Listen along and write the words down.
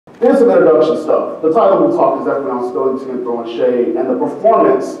Here's some introduction stuff. The title of the talk is definitely on spilling tea and throwing shade, and the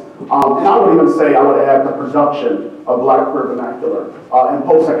performance, and I would even say, I would add the production of Black queer vernacular in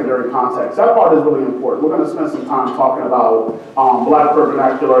post-secondary context. That part is really important. We're going to spend some time talking about Black queer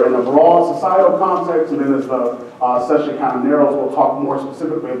vernacular in a broad societal context, and then as the session kind of narrows, we'll talk more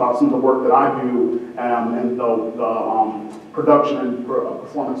specifically about some of the work that I do and the production and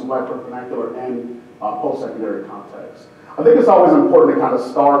performance of Black queer vernacular in post-secondary context. I think it's always important to kind of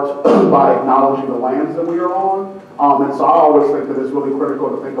start by acknowledging the lands that we are on. And so I always think that it's really critical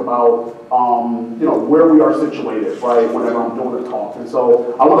to think about, where we are situated, right, whenever I'm doing a talk. And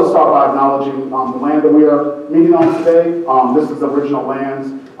so I want to start by acknowledging the land that we are meeting on today. This is the original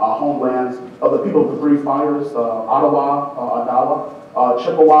lands, homelands of the people of the three fires, Ottawa, Adawa,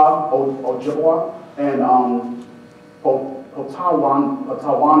 Chippewa, Ojibwa, and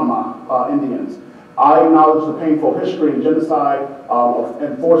Potawatomi Indians. I acknowledge the painful history and genocide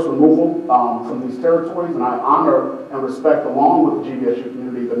and forced removal from these territories, and I honor and respect, along with the GVSU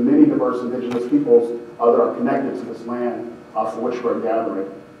community, the many diverse indigenous peoples that are connected to this land for which we're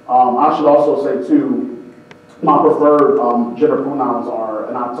gathering. I should also say, too, my preferred gender pronouns are,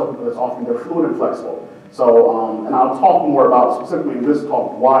 and I tell people this often, they're fluid and flexible. So, and I'll talk more about, specifically in this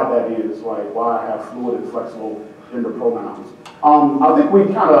talk, why that is, right, why I have fluid and flexible gender pronouns. I think we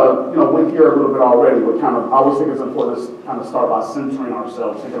kind of, went here a little bit already, but I always think it's important to kind of start by centering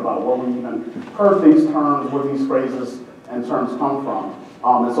ourselves, thinking about where we even heard these terms, where these phrases and terms come from.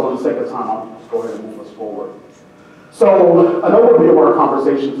 And so, for the sake of time, I'll just go ahead and move us forward. So, an overview of our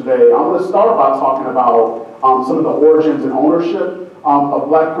conversation today, I'm going to start by talking about some of the origins and ownership of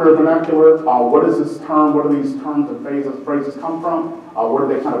Black queer vernacular. What is this term? What do these terms and phrases come from? Where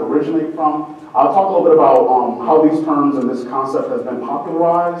do they kind of originate from? I'll talk a little bit about how these terms and this concept has been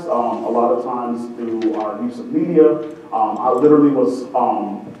popularized, a lot of times through our use of media. I literally was,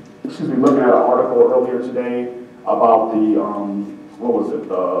 looking at an article earlier today about the,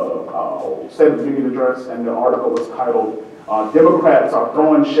 the State of the Union address, and the article was titled, Democrats are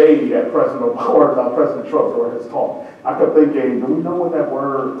throwing shade at President Trump during his talk. I kept thinking, do we know what that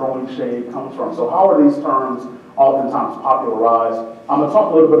word, throwing shade, comes from? So how are these terms oftentimes popularized? I'm going to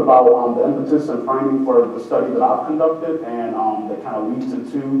talk a little bit about the impetus and framing for the study that I've conducted, and that kind of leads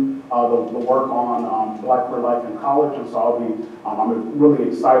into the work on Black queer life in college. And so I'm really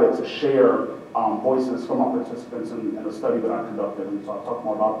excited to share voices from our participants in the study that I conducted. And so I'll talk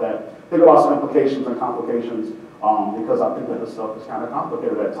more about that. Think about some implications and complications, because I think that this stuff is kind of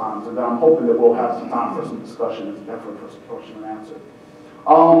complicated at times. And then I'm hoping that we'll have some time for some discussion and definitely for some question and answer. I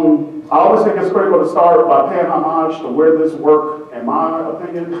always think it's critical to start by paying homage to where this work, in my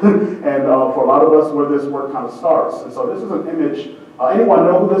opinion, and for a lot of us, where this work kind of starts. And so this is an image. Anyone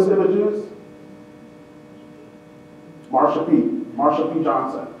know who this image is? Marsha P.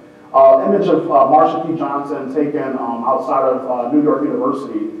 Johnson. Image of Marsha P. Johnson taken outside of New York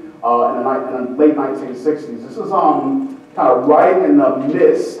University in the late 1960s. This is kind of right in the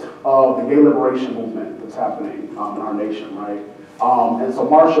midst of the gay liberation movement that's happening in our nation, right? And so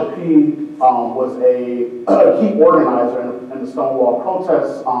Marsha P. Was a key organizer in the Stonewall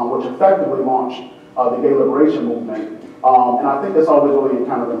protests, which effectively launched the gay liberation movement. And I think it's always really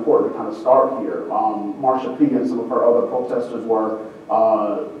kind of important to kind of start here. Marsha P. and some of her other protesters were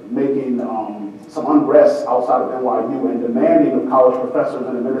making some unrest outside of NYU and demanding of college professors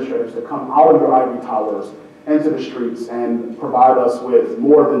and administrators to come out of your ivory towers into the streets and provide us with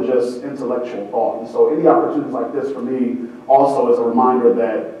more than just intellectual thought. And so any opportunities like this for me also is a reminder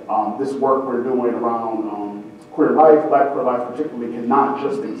that this work we're doing around queer life, Black queer life particularly, cannot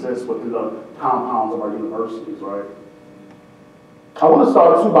just exist within the compounds of our universities, right? I want to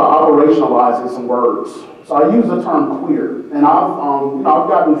start too by operationalizing some words. So I use the term queer, and I've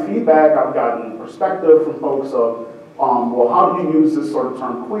gotten feedback, I've gotten perspective from folks of, well, how do you use this sort of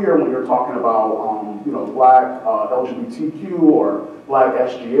term queer when you're talking about, Black LGBTQ or Black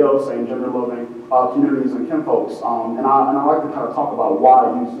SGL, same gender loving communities and kinfolks, and I like to kind of talk about why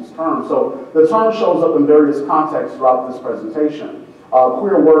I use this term. So the term shows up in various contexts throughout this presentation.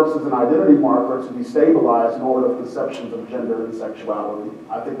 Queer works as an identity marker to destabilize normative conceptions of gender and sexuality.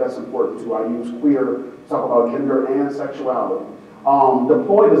 I think that's important too. I use queer to talk about gender and sexuality.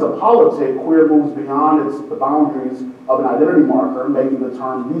 Deployed as a politic, queer moves beyond the boundaries of an identity marker, making the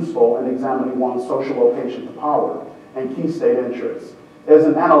term useful in examining one's social location to power and key state interests. As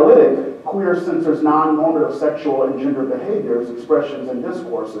an analytic, queer centers non-normative sexual and gender behaviors, expressions, and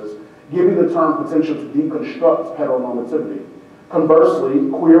discourses, giving the term potential to deconstruct heteronormativity. Conversely,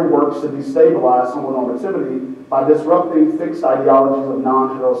 queer works to destabilize homonormativity by disrupting fixed ideologies of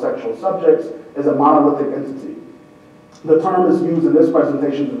non-heterosexual subjects as a monolithic entity. The term is used in this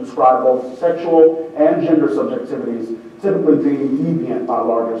presentation to describe both sexual and gender subjectivities, typically deemed deviant by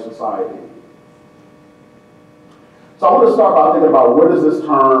larger society. So I want to start by thinking about where does this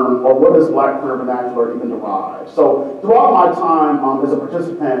term, or where does Black queer vernacular even derive? So throughout my time as a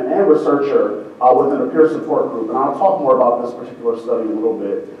participant and researcher within a peer support group, and I'll talk more about this particular study in a little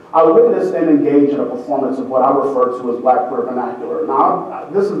bit, I witnessed and engaged in a performance of what I refer to as Black queer vernacular. Now,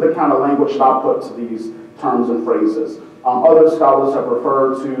 this is the kind of language that I put to these terms and phrases. Other scholars have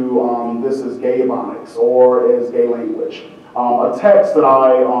referred to this as gay ebonics or as gay language. A text that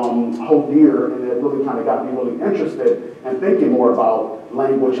I hold dear and it really kind of got me really interested in thinking more about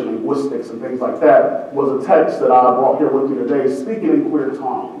language and linguistics and things like that was a text that I brought here with me today, Speaking in Queer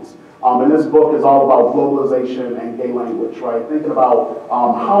Tongues. And this book is all about globalization and gay language, right? Thinking about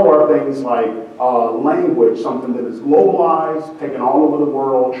how are things like language, something that is globalized, taken all over the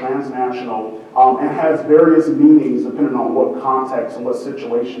world, transnational, and has various meanings depending on what context and what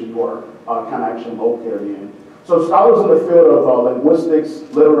situation you are kind of actually located in. So scholars in the field of linguistics,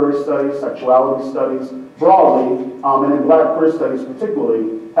 literary studies, sexuality studies, broadly, and in Black queer studies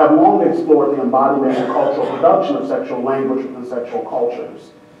particularly, have long explored the embodiment and cultural production of sexual language within sexual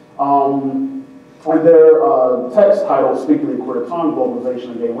cultures. And their text titled Speaking in Queer Tongue,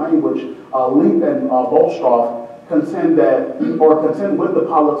 Globalization and Gay Language, Leap and Bolstroff contend with the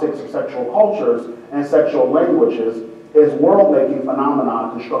politics of sexual cultures and sexual languages is world-making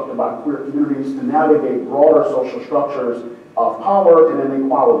phenomena constructed by queer communities to navigate broader social structures of power and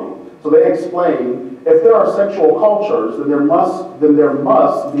inequality. So they explain, if there are sexual cultures, then there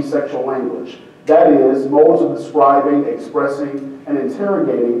must be sexual language. That is, modes of describing, expressing, and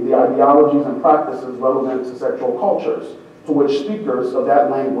interrogating the ideologies and practices relevant to sexual cultures, to which speakers of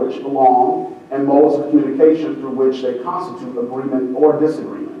that language belong, and modes of communication through which they constitute agreement or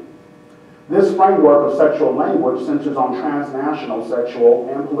disagreement. This framework of sexual language centers on transnational sexual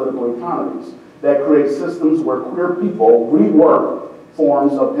and political economies that create systems where queer people rework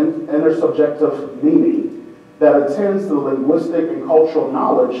forms of intersubjective meaning that attends to the linguistic and cultural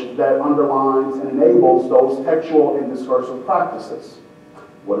knowledge that underlines and enables those textual and discursive practices.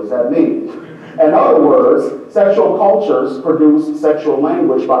 What does that mean? In other words, sexual cultures produce sexual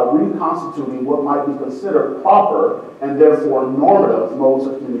language by reconstituting what might be considered proper and therefore normative modes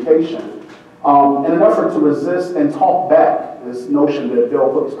of communication in an effort to resist and talk back, this notion that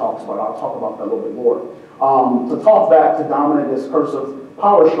Bill Hooks talks about, I'll talk about that a little bit more, to talk back to dominant discursive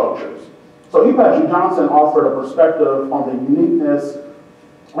power structures. So E. Patrick Johnson offered a perspective on the uniqueness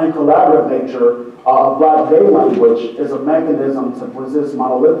and collaborative nature of Black gay language as a mechanism to resist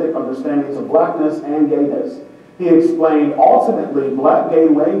monolithic understandings of Blackness and gayness. He explained, ultimately, Black gay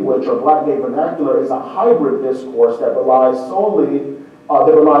language or Black gay vernacular is a hybrid discourse that relies solely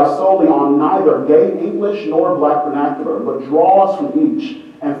on neither gay English nor Black vernacular, but draws from each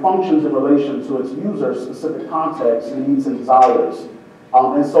and functions in relation to its user's specific context, needs, and desires,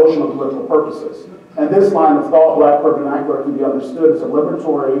 and social and political purposes. And this line of thought, Black vernacular, can be understood as a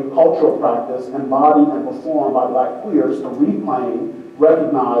liberatory cultural practice embodied and performed by Black queers to reclaim,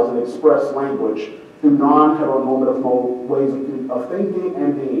 recognize, and express language through non-heteronormative ways of thinking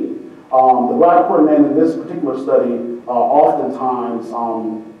and being. The Black queer man in this particular study oftentimes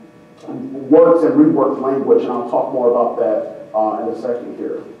works and reworks language, and I'll talk more about that in a second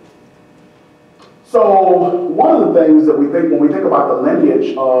here. So one of the things that we think when we think about the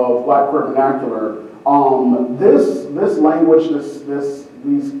lineage of Black queer vernacular, this language,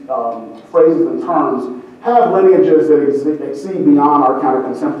 these phrases and terms have lineages that exceed beyond our kind of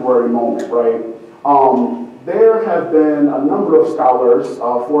contemporary moment, right? There have been a number of scholars,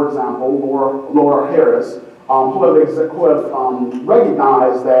 for example, Laura Harris, who have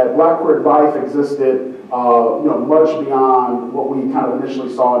recognized that Black queer life existed much beyond what we kind of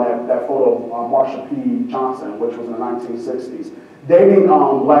initially saw in that photo of Marsha P. Johnson, which was in the 1960s, dating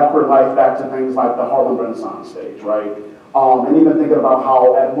Black queer life back to things like the Harlem Renaissance stage, right? And even thinking about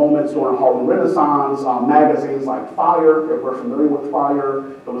how at moments during Harlem Renaissance, magazines like Fire, if we're familiar with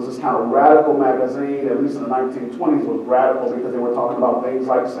Fire, it was this kind of radical magazine, at least in the 1920s, was radical because they were talking about things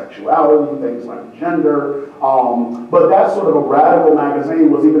like sexuality, things like gender. But that sort of a radical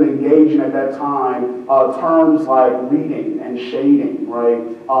magazine was even engaging at that time terms like reading and shading, right?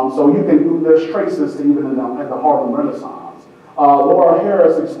 So there's traces to even in the Harlem Renaissance. Laura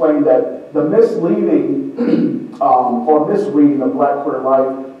Harris explained that the misleading or misreading of Black queer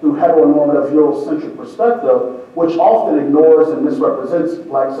life through heteronormative Eurocentric perspective, which often ignores and misrepresents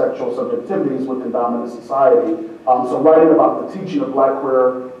Black sexual subjectivities within dominant society. So writing about the teaching of Black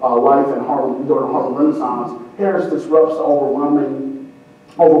queer life in Harlem during the Harlem Renaissance, Harris disrupts the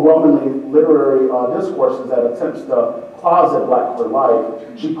overwhelmingly literary discourses that attempts to closet black queer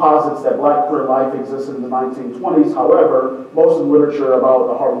life. She posits that black queer life existed in the 1920s. However, most of the literature about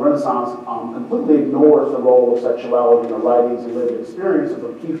the Harlem Renaissance completely ignores the role of sexuality in the writings and lived experiences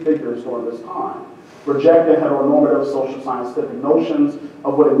of key figures during this time. Rejecting heteronormative social scientific notions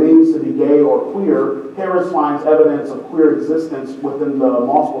of what it means to be gay or queer, Harris finds evidence of queer existence within the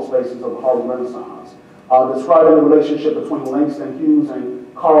multiple spaces of the Harlem Renaissance. Describing the relationship between Langston Hughes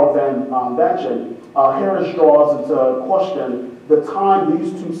and Carl Van Vechten, Harris draws into question the time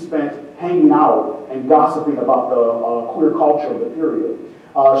these two spent hanging out and gossiping about the queer culture of the period.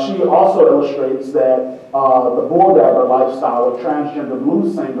 She also illustrates that the bulldagger lifestyle of transgender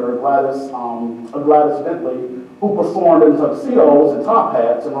blues singer Gladys Bentley, who performed in tuxedos and top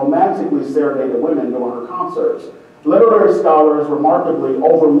hats and romantically serenaded women during her concerts. Literary scholars remarkably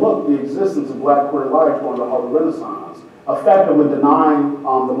overlooked the existence of black queer life during the Harlem Renaissance, effectively denying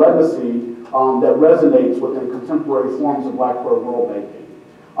the legacy that resonates within contemporary forms of black queer world-making.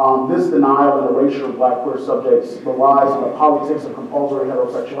 This denial and erasure of black queer subjects relies on the politics of compulsory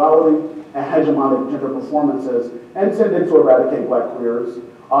heterosexuality and hegemonic gender performances intended to eradicate black queers.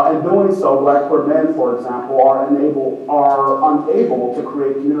 In doing so, black queer men, for example, are unable to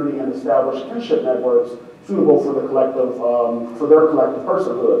create community and establish kinship networks suitable for their collective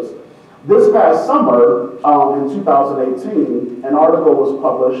personhoods. This past summer, in 2018, an article was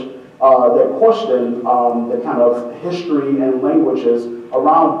published that questioned the kind of history and languages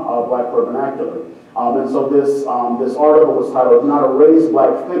around black queer vernacular. And so this article was titled, "Not Erase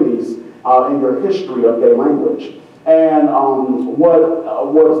Black Femmes in Your History of Gay Language." And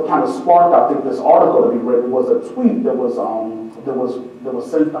what kind of sparked, I think, this article to be written was a tweet that was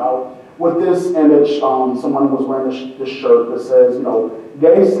sent out with this image. Someone was wearing this shirt that says, you know,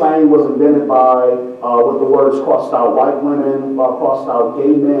 gay slang was invented by, with the words crossed out white women, crossed out gay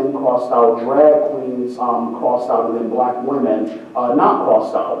men, crossed out drag queens, crossed out, and then black women, not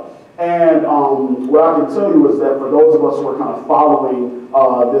crossed out. And what I can tell you is that for those of us who are kind of following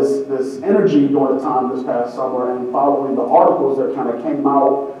this energy during the time this past summer and following the articles that kind of came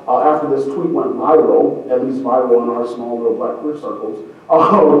out after this tweet went viral, at least viral in our small little black queer circles,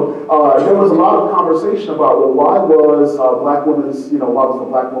 there was a lot of conversation about, well, why was the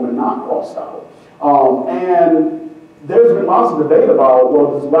black woman not crossed out? And there's been lots of debate about,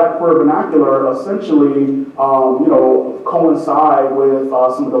 well, does black queer vernacular essentially, coincide with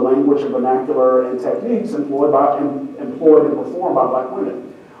some of the language and vernacular and techniques employed and performed by black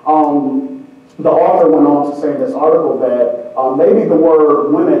women? The author went on to say in this article that maybe the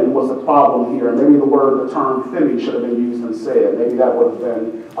word women was the problem here. Maybe the term femme should have been used instead. Maybe that would have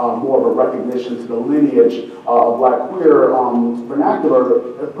been more of a recognition to the lineage of black queer vernacular,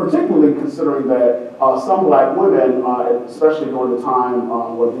 particularly considering that some black women, especially during the time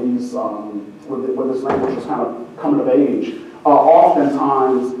when this language was kind of coming of age,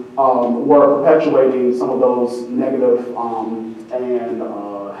 oftentimes were perpetuating some of those negative and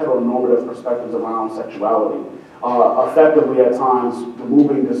heteronormative perspectives around sexuality, effectively at times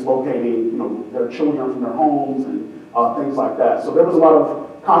removing, dislocating, their children from their homes and things like that. So there was a lot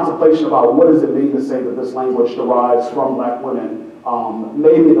of contemplation about what does it mean to say that this language derives from black women,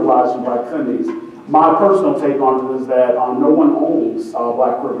 maybe it derives from black femmes. My personal take on it is that no one owns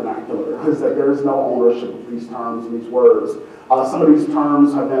black queer vernacular, is that there is no ownership of these terms and these words. Some of these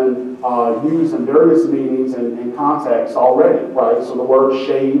terms have been used in various meanings and contexts already, right? So the word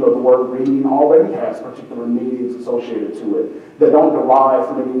shade or the word reading already has particular meanings associated to it that don't derive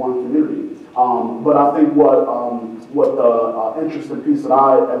from any one community. But I think what the interesting piece that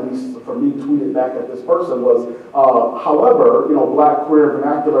at least for me, tweeted back at this person was, however, black queer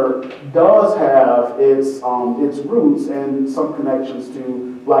vernacular does have its roots and some connections to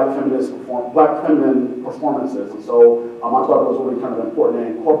black feminine performances. And so I thought it was really kind of important to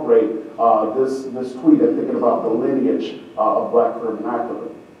incorporate this tweet and thinking about the lineage of black queer vernacular.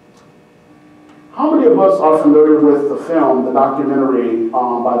 How many of us are familiar with the film, the documentary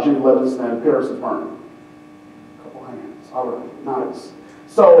by Jenny Livingston, Paris is Burning? A couple hands. All right, nice.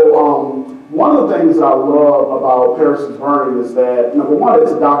 So one of the things that I love about Paris is Burning is that, number one,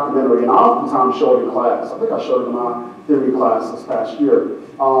 it's a documentary, and I oftentimes show it in class. I think I showed it in my theory class this past year.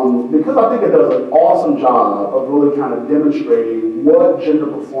 Because I think it does an awesome job of really kind of demonstrating what gender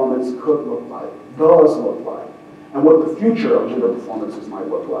performance could look like, does look like, and what the future of gender performances might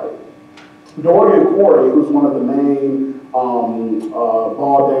look like. Dorian Corey, who's one of the main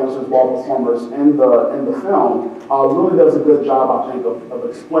ball dancers, ball performers in the film, really does a good job, I think, of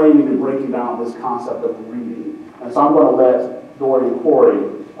explaining and breaking down this concept of reading. And so I'm going to let Dorian Corey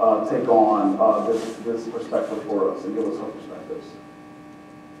take on this perspective for us and give us her perspectives.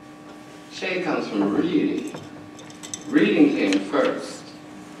 Shade comes from reading. reading came first.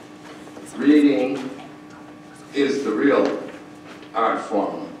 Reading is the real art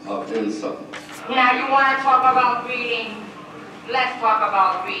form of insult. Now you want to talk about reading? Let's talk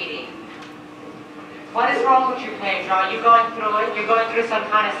about reading. What is wrong with you, Pedro? Are you going through it? You're going through some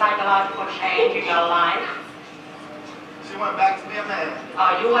kind of psychological change in your life? She went back to be a man.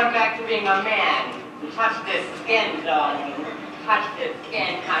 Oh, you went back to being a man. Touch this skin, darling. Touch this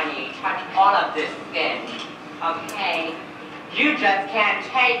skin, honey. Touch all of this skin. Okay? You just can't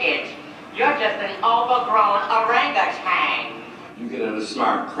take it. You're just an overgrown orangutan. You get in a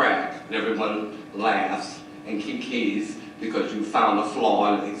smart crack, and everyone laughs and kikis because you found a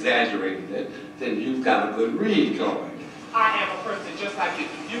flaw and exaggerated it, then you've got a good read going. I am a person just like you.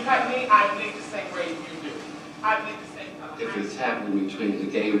 You cut me, I bleed the same way you do. I bleed the same color. If it's happening between the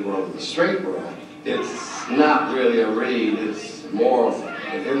gay world and the straight world, it's not really a read, it's more of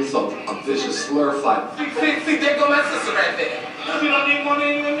an insult, a vicious slur fight. See, there go my sister right there. She don't even want to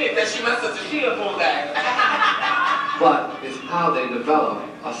even admit that she my sister. She a bulldog. But it's how they develop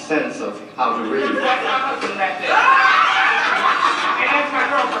a sense of how to read. That's my husband right there. And that's my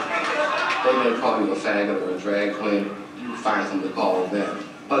girlfriend. They may call you a faggot or a drag queen, you find something to call them.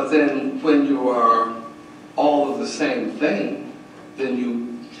 But then when you are all of the same thing, then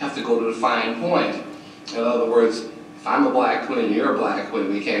you have to go to the fine point. In other words, if I'm a black queen, you're a black queen,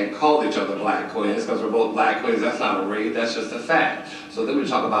 we can't call each other black queens because we're both black queens. That's not a read, that's just a fact. So then we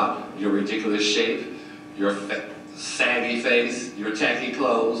talk about your ridiculous shape, your saggy face, your tacky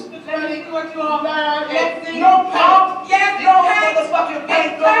clothes. Let me put you on down. Yes, No pump. Yes, No motherfucking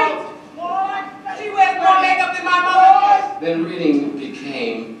pink girls. What? She wears more makeup than my mother. Then reading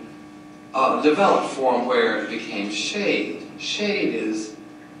became a developed form where it became shade. Shade is,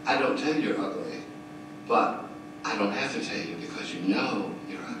 I don't tell you you're ugly, but I don't have to tell you because you know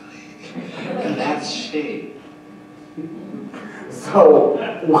you're ugly. And that's shade. So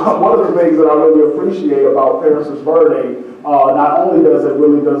one of the things that I really appreciate about Paris's Verde, not only does it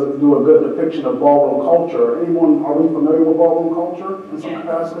do a good depiction of ballroom culture. Anyone, are we familiar with ballroom culture in some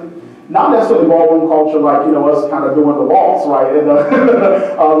capacity? Not necessarily ballroom culture like, you know, us kind of doing the waltz, right, and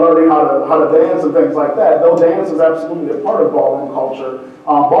learning how to dance and things like that. Though dance is absolutely a part of ballroom culture.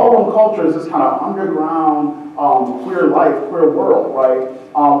 Ballroom culture is this kind of underground queer life, queer world, right?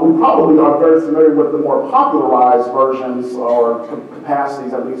 We probably are very familiar with the more popularized versions or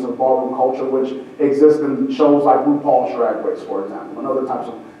capacities, at least, of ballroom culture, which exist in shows like RuPaul's Drag Race, for example, and other types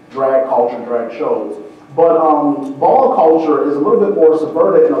of drag culture, drag shows. But ball culture is a little bit more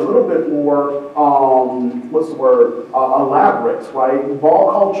subverted and a little bit more, elaborate, right?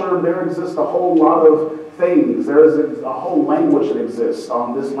 Ball culture, there exists a whole lot of things. There's a whole language that exists,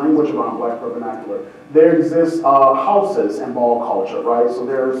 this language around Black vernacular. There exists houses in ball culture, right? So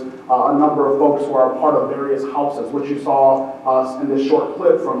there's a number of folks who are part of various houses. What you saw in this short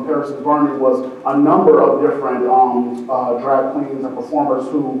clip from Paris's Barney was a number of different drag queens and performers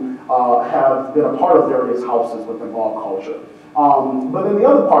who have been a part of various houses within ball culture. But then the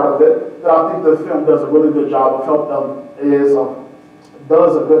other part of it that I think the film does a really good job of is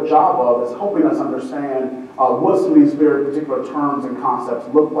helping us understand what some of these very particular terms and concepts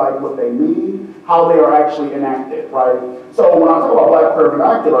look like, what they mean, how they are actually enacted, right? So when I talk about Black queer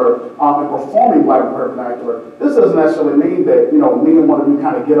vernacular and performing Black queer vernacular, this doesn't necessarily mean that, you know, me and one of you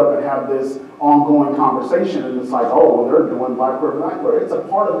kind of get up and have this ongoing conversation and it's like, oh, well, they're doing Black queer vernacular. It's a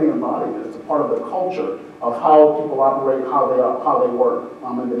part of the embodiment. It's a part of the culture of how people operate, how they work,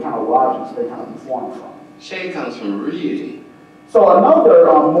 and the kind of logics they kind of perform from. Shade comes from reading. So another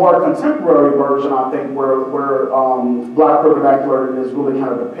more contemporary version, I think, where Black queer vernacular is really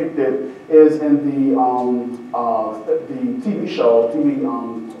kind of depicted is in the TV show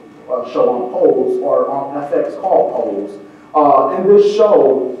on Pose, or on FX called Pose. In this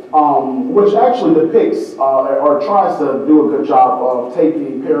show, which actually depicts or tries to do a good job of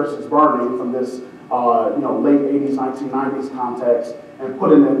taking Paris's Burning from this late 80s, 1990s context and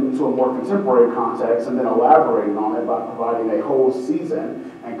putting it into a more contemporary context and then elaborating on it by providing a whole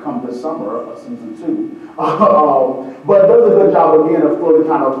season, and come this summer, a season 2. But it does a good job again of really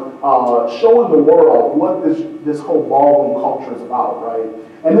kind of showing the world what this whole ballroom culture is about, right?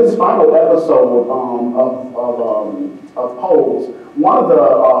 And this final episode of Pose, one of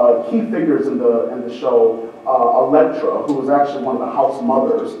the key figures in the show, Electra, who was actually one of the house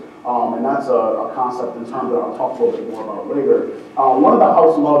mothers, and that's a concept and term that I'll talk a little bit more about later. One of the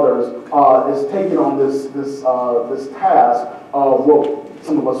house mothers is taking on this task of what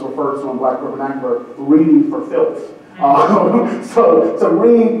some of us refer to in Black vernacular, reading for filth. So to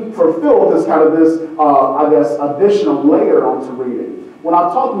read for filth is kind of this, I guess, additional layer onto reading. When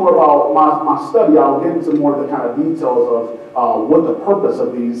I talk more about my study, I'll get into more of the kind of details of what the purpose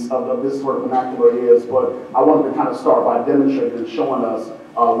of this sort of vernacular is, but I wanted to kind of start by demonstrating and showing us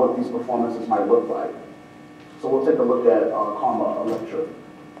what these performances might look like. So we'll take a look at Karma, a lecture.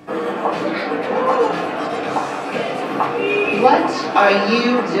 What are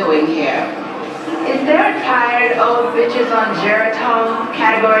you doing here? Is there a tired old bitches on Geritone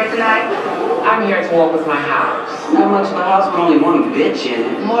category tonight? I'm here to walk with my house. Not much of a house with only one bitch in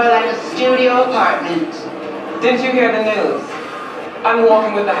it. More like a studio apartment. Didn't you hear the news? I'm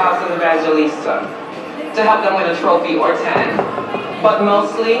walking with the House of Evangelista to help them win a trophy or 10, but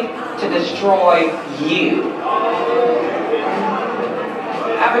mostly to destroy you.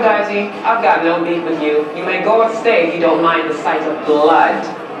 Aphrodite, I've got no beef with you. You may go and stay if you don't mind the sight of blood.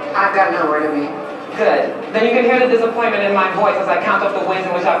 I've got nowhere to be. Good. Then you can hear the disappointment in my voice as I count up the ways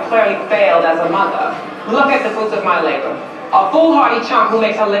in which I've clearly failed as a mother. Look at the fruits of my labor. A foolhardy chump who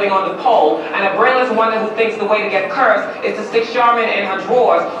makes her living on the pole, and a brainless wonder who thinks the way to get cursed is to stick Charmin in her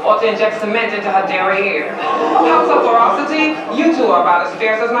drawers or to inject cement into her derriere. House of ferocity? You two are about as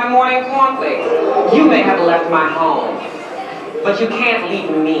fierce as my morning cornflakes. You may have left my home, but you can't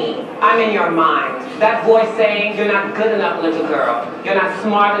leave me. I'm in your mind. That voice saying, you're not good enough, little girl. You're not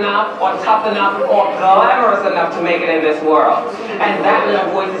smart enough, or tough enough, or glamorous enough to make it in this world. And that little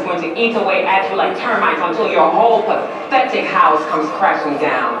voice is going to eat away at you like termites until your whole pathetic house comes crashing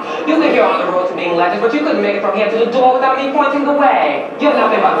down. You think you're on the road to being legend, but you couldn't make it from here to the door without me pointing the way. You're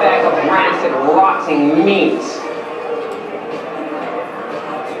nothing but a bag of rancid, rotting meat.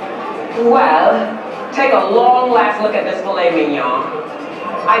 Well, take a long last look at this filet mignon.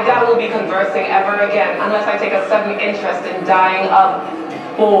 I doubt we'll be conversing ever again unless I take a sudden interest in dying of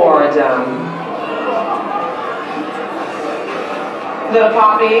boredom. Little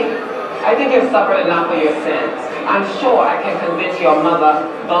Poppy, I think you've suffered enough for your sins. I'm sure I can convince your mother,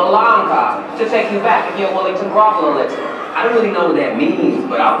 Blanca, to take you back if you're willing to grovel a little. I don't really know what that means,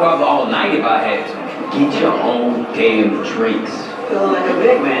 but I'll grovel all night if I had to. Get your own damn drinks. Feeling like a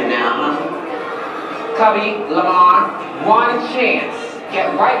big man now, huh? Cubby, Lamar, one chance.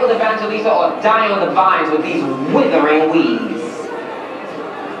 Get right with Evangelista or die on the vines with these withering weeds.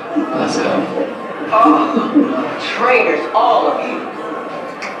 Let's go. Oh, traitors, all of you.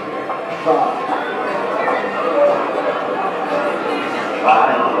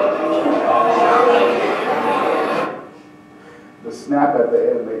 The snap at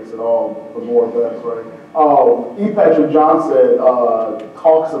the end makes it all the more best, right? E. Patrick Johnson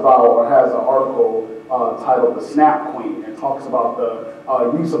talks about, or has an article titled "The Snap Queen," and talks about the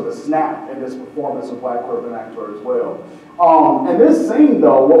use of the snap in this performance of Black queer vernacular as well. And this scene,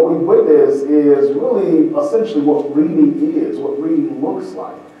 though, what we witness is really essentially what reading is, what reading looks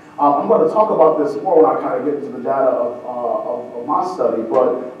like. I'm going to talk about this more when I kind of get into the data of my study,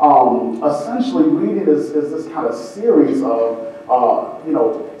 but essentially reading is this kind of series of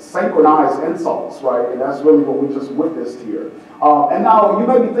synchronized insults, right? And that's really what we just witnessed here. And now you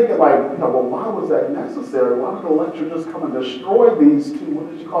may be thinking like, well, why was that necessary? Why did the lecturer just come and destroy these two,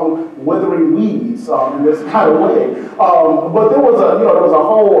 what did you call them, withering weeds in this kind of way? But there was a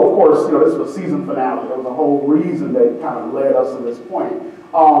whole, of course, this was season finale. There was a whole reason that kind of led us to this point.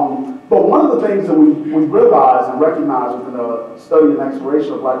 But one of the things that we realize and recognize within the study and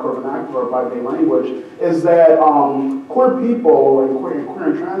exploration of Black queer vernacular, Black gay language, is that queer people and queer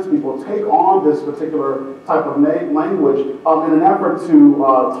and trans people take on this particular type of language in an effort to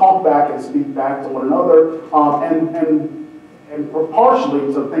talk back and speak back to one another, and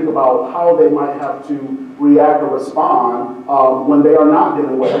partially to think about how they might have to react or respond when they are not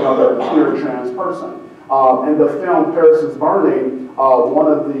dealing with another queer trans person. In the film Paris is Burning, one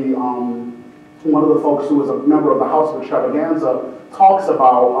of the folks who was a member of the House of Extravaganza talks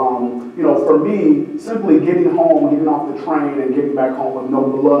about, for me, simply getting home, getting off the train and getting back home with no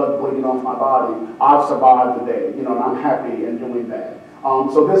blood bleeding off my body, I've survived the day, and I'm happy in doing that.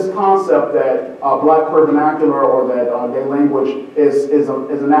 So this concept that Black queer vernacular or that gay language is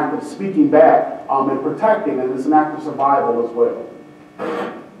an act of speaking back and protecting, and it's an act of survival as well.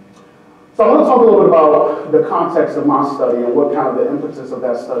 So I want to talk a little bit about the context of my study and what kind of the impetus of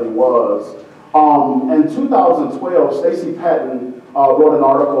that study was. In 2012, Stacey Patton wrote an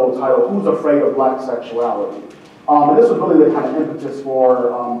article titled "Who's Afraid of Black Sexuality?" And this was really the kind of impetus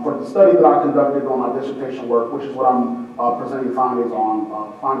for the study that I conducted on my dissertation work, which is what I'm presenting findings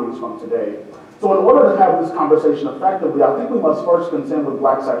from today. So in order to have this conversation effectively, I think we must first contend with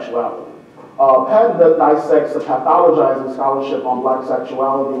Black sexuality. Patton dissects the pathologizing scholarship on Black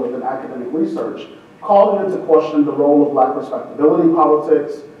sexuality within academic research, calling into question the role of Black respectability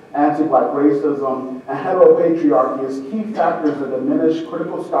politics, anti-black racism, and heteropatriarchy as key factors that diminish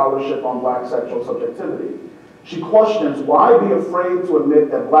critical scholarship on black sexual subjectivity. She questions why be afraid to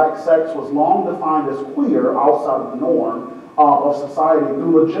admit that black sex was long defined as queer outside of the norm of society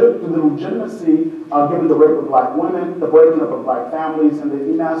through the legitimacy given the rape of black women, the breaking up of black families, and the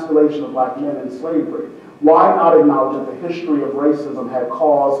emasculation of black men in slavery. Why not acknowledge that the history of racism had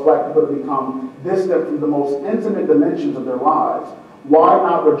caused black people to become distant from the most intimate dimensions of their lives? Why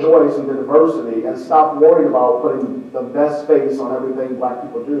not rejoice in the diversity and stop worrying about putting the best face on everything black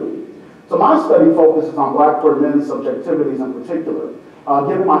people do? So my study focuses on black queer men's subjectivities in particular.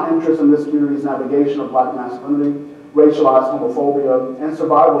 Given my interest in this community's navigation of black masculinity, racialized homophobia, and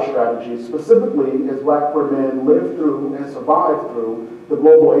survival strategies, specifically as black queer men live through and survive through the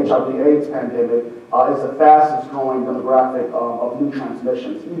global HIV/AIDS pandemic, is the fastest growing demographic of new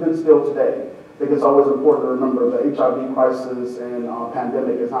transmissions, even still today. I think it's always important to remember the HIV crisis and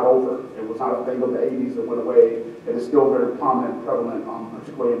pandemic is not over. It was not a thing of the 80s that went away. It is still very prominent, prevalent,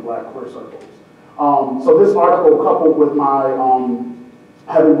 particularly in black queer circles. So this article, coupled with my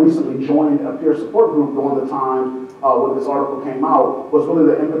having recently joined a peer support group during the time when this article came out, was really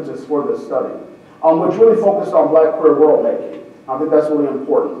the impetus for this study, which really focused on black queer world making. I think that's really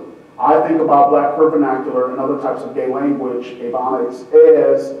important. I think about black queer vernacular and other types of gay language, Avonics,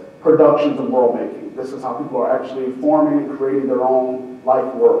 as productions of world making. This is how people are actually forming and creating their own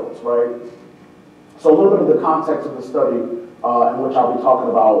life worlds, right? So a little bit of the context of the study in which I'll be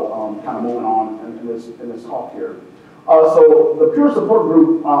talking about kind of moving on in this talk here. So the peer support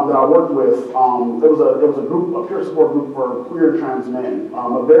group that I worked with, it was a peer support group for queer trans men,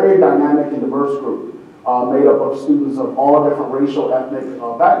 a very dynamic and diverse group made up of students of all different racial, ethnic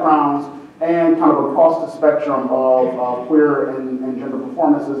backgrounds, and kind of across the spectrum of queer and gender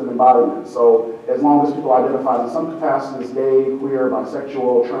performances and embodiments. So as long as people identified in some capacity as gay, queer,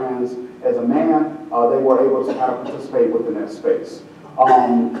 bisexual, trans, as a man, they were able to kind of participate within that space.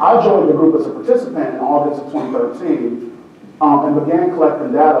 I joined the group as a participant in August of 2013 and began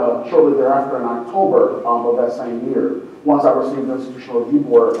collecting data shortly thereafter in October of that same year, once I received Institutional Review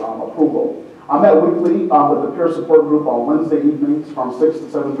Board approval. I met weekly with the peer support group on Wednesday evenings from 6 to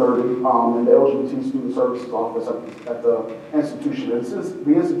 7:30 in the LGBT Student Services office at the institution. And since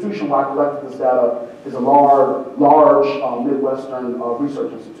the institution where I collected this data is a large Midwestern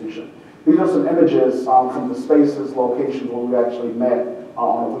research institution. These are some images from the spaces, locations where we actually met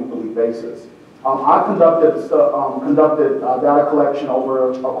on a weekly basis. I conducted data collection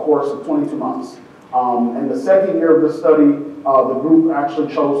over a course of 22 months. In the second year of the study, the group actually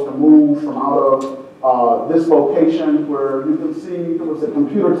chose to move from out of this location where you can see there was the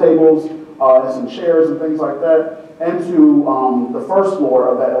computer tables and some chairs and things like that, into the first floor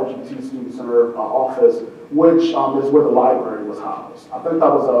of that LGBT Student Center office, which is where the library was housed. I think that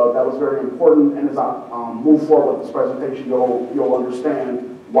was very important, and as I move forward with this presentation, you'll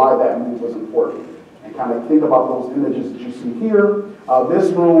understand why that move was important. And kind of think about those images that you see here.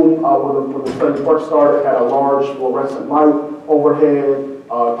 This room, where the study first started, had a large fluorescent light overhead,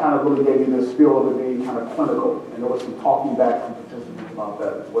 kind of really gave me this feel of it being kind of clinical, and there was some talking back from participants about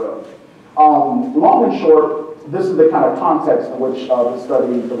that as well. Long and short, this is the kind of context in which the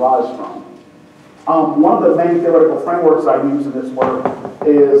study derives from. One of the main theoretical frameworks I use in this work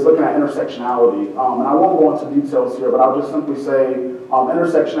is looking at intersectionality. And I won't go into details here, but I'll just simply say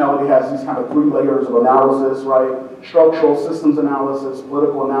intersectionality has these kind of three layers of analysis, right? Structural systems analysis,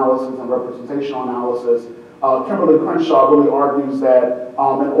 political analysis, and representational analysis. Kimberly Crenshaw really argues that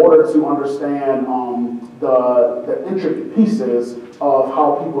in order to understand the intricate pieces of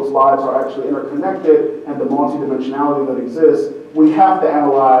how people's lives are actually interconnected and the multidimensionality that exists, we have to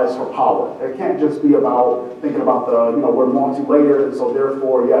analyze for power. It can't just be about thinking about we're multi-layered, and so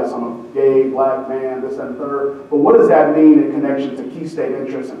therefore, yes, I'm a gay, black man, this and third. But what does that mean in connection to key state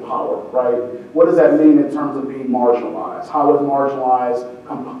interests and power, right? What does that mean in terms of being marginalized? How is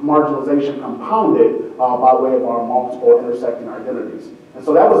marginalization compounded by way of our multiple intersecting identities? And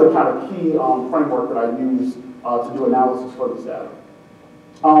so that was a kind of key framework that I used to do analysis for this data.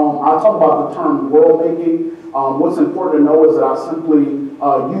 I'll talk about the term world making. What's important to know is that I simply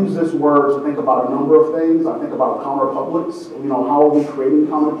use this word to think about a number of things. I think about counterpublics. How are we creating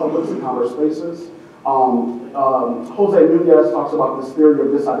counterpublics and counter spaces? Jose Nunez talks about this theory of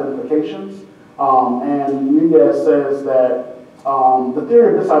disidentifications. And Nunez says that the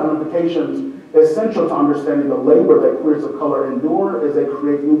theory of disidentifications is central to understanding the labor that queers of color endure as they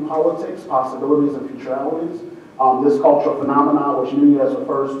create new politics, possibilities, and futuralities. This cultural phenomena, which Nunez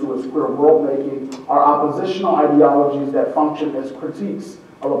refers to as queer world-making, are oppositional ideologies that function as critiques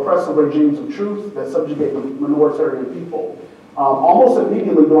of oppressive regimes of truth that subjugate minoritarian people. Almost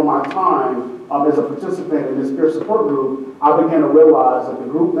immediately during my time as a participant in this peer support group, I began to realize that the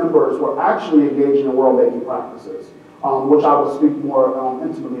group members were actually engaging in world-making practices, which I will speak more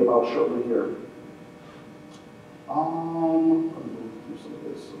intimately about shortly here. Let me do some of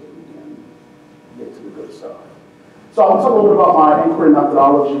this so that we can get to the good stuff. So I'll talk a little bit about my inquiry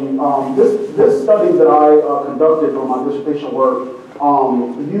methodology. This study that I conducted for my dissertation work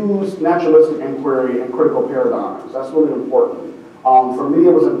used naturalistic inquiry and critical paradigms. That's really important. For me,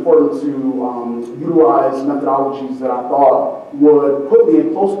 it was important to utilize methodologies that I thought would put me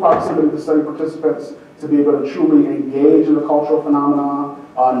in close proximity to study participants to be able to truly engage in the cultural phenomena,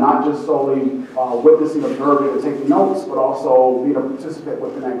 not just solely witnessing, observing, and taking notes, but also being a participant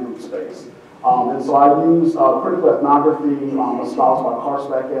within that group space. And so I used critical ethnography espoused by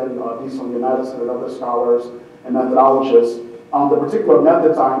Karsbecken, Diesel Madison, and other scholars and methodologists. The particular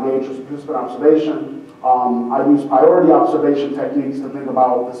methods I engaged was participant observation. I used priority observation techniques to think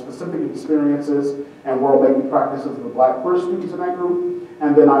about the specific experiences and world-making practices of the Black queer students in that group.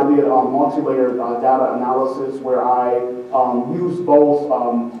 And then I did multi-layered data analysis where I used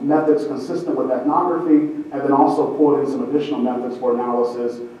both methods consistent with ethnography and then also pulled in some additional methods for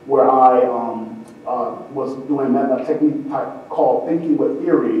analysis where I was doing a technique type called thinking with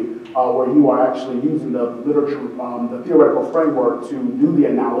theory, where you are actually using the literature, the theoretical framework to do the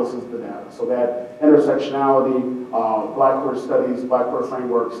analysis of the data. So that intersectionality, Black queer studies, Black queer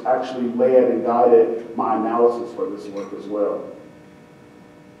frameworks actually led and guided my analysis for this work as well.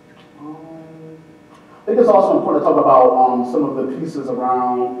 I think it's also important to talk about some of the pieces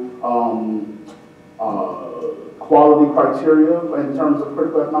around quality criteria in terms of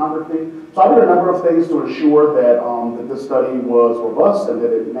critical ethnography. So I did a number of things to ensure that that this study was robust and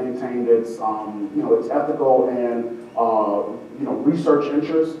that it maintained its its ethical and research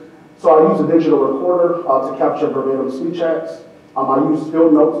interests. So I used a digital recorder to capture verbatim speech acts. I used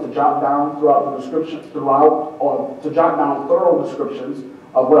field notes to jot down throughout the description, to jot down thorough descriptions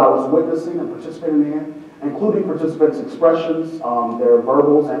of what I was witnessing and participating in, including participants' expressions, their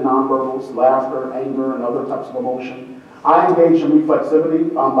verbals and nonverbals, laughter, anger, and other types of emotion. I engaged in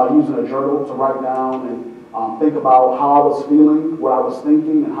reflexivity by using a journal to write down and think about how I was feeling, what I was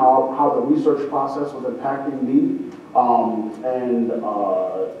thinking, and how the research process was impacting me.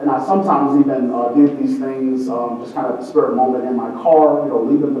 And I sometimes even did these things just kind of at the spur of the moment in my car,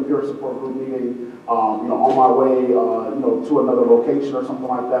 leaving the peer support group meeting, on my way, to another location or something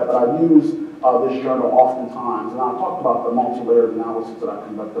like that. But I used this journal oftentimes, and I talked about the multi-layered analysis that I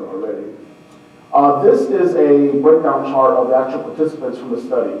conducted already. This is a breakdown chart of the actual participants from the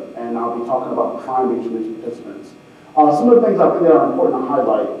study, and I'll be talking about the findings from these participants. Some of the things I think that are important to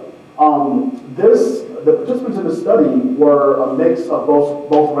highlight. The participants in the study were a mix of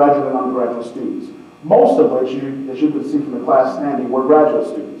both graduate and undergraduate students, most of which, as you can see from the class standing, were graduate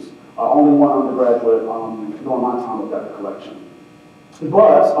students. Only one undergraduate during my time with that collection.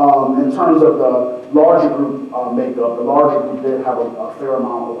 But in terms of the larger group makeup, the larger group did have a fair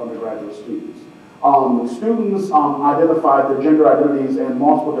amount of undergraduate students. Students identified their gender identities in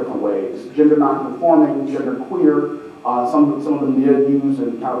multiple different ways: gender nonconforming, gender queer. Some of them did use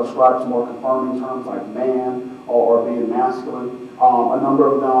and kind of ascribe to more confirming terms like man or being masculine. A number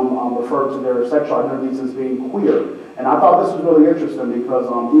of them referred to their sexual identities as being queer. And I thought this was really interesting because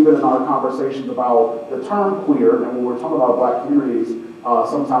even in our conversations about the term queer, and when we're talking about Black communities,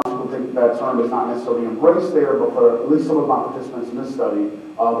 sometimes people think that term is not necessarily embraced there, but for at least some of my participants in this study,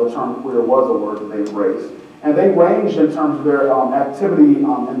 the term queer was a word that they embraced. And they ranged in terms of their activity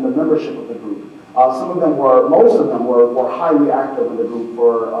in the membership of the group. Most of them were highly active in the group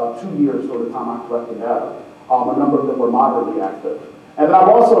for 2 years during the time I collected data. A number of them were moderately active. And then I've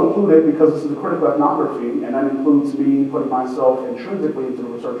also included, because this is a critical ethnography, and that includes me putting myself intrinsically into the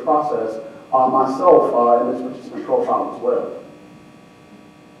research process, myself in this participant profile as well.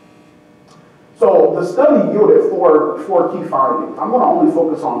 So the study yielded four key findings. I'm going to only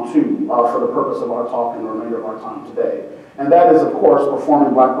focus on two for the purpose of our talk and the remainder of our time today. And that is, of course,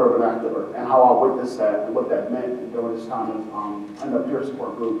 performing Black queer vernacular and how I witnessed that and what that meant during this time in the peer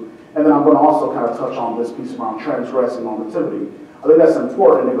support group. And then I'm going to also kind of touch on this piece around transgressing normativity. I think that's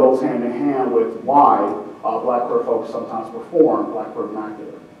important, and it goes hand in hand with why Black queer folks sometimes perform Black queer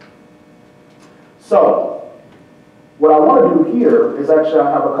vernacular. So, what I want to do here is actually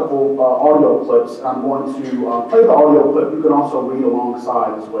I have a couple audio clips. I'm going to play the audio clip. You can also read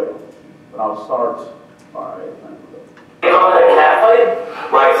alongside as well. But I'll start by...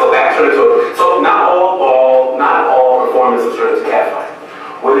 Catfight? Right, so that turns into, so not all performances turn into catfight.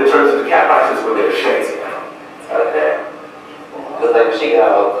 When it turns into catfight is when they're shades. Okay. Because like she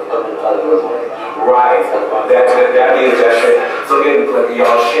got other words. Right. That means that shade. So again, like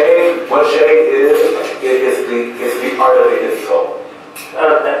y'all, shade. What shade is the art of the insult.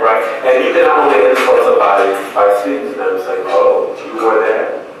 Right. And you can not only insult somebody by speaking to them, saying, "Oh, you wore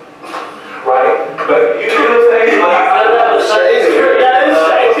that." Right. But you know what I'm saying? Like,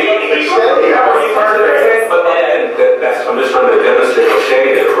 I'm just trying to demonstrate what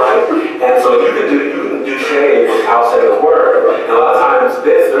shade is, right? And so you can do shade without saying a word. And a lot of times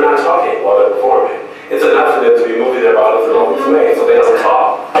they're not talking while they're performing. It's enough for them to be moving their bodies in all this way, so they don't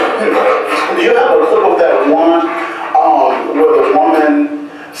talk. Do you have a clip of that one where the woman,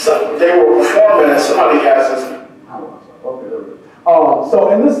 they were performing and somebody asked us? Okay, there we go.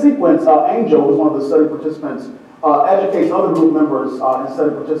 So in this sequence, Angel, who's one of the study participants, educates other group members and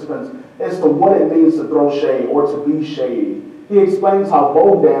study participants as to what it means to throw shade or to be shady. He explains how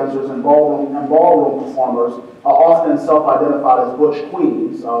bowl dancers and ballroom performers are often self-identified as butch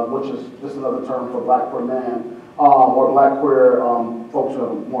queens, which is just another term for black queer men, or black queer folks who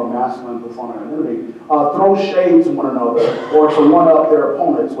have a more masculine performing identity, throw shade to one another or to one-up their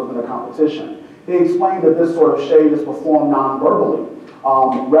opponents within a competition. He explained that this sort of shade is performed non-verbally.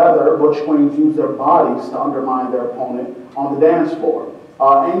 Rather, butch queens use their bodies to undermine their opponent on the dance floor.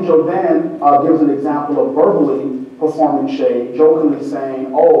 Angel then gives an example of verbally performing shade, jokingly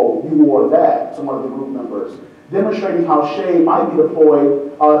saying, "Oh, you wore that," to one of the group members, demonstrating how shade might be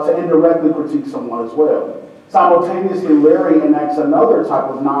deployed to indirectly critique someone as well. Simultaneously, Larry enacts another type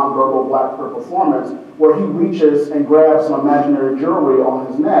of nonverbal black queer performance where he reaches and grabs some imaginary jewelry on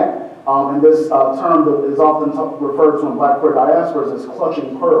his neck. And this term that is often referred to in black queer diasporas as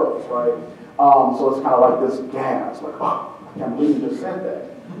clutching pearls, right? So it's kind of like this gasp, like, "Oh, I can't believe you just said that.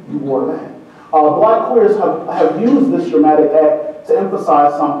 You wore that." Black queers have used this dramatic act to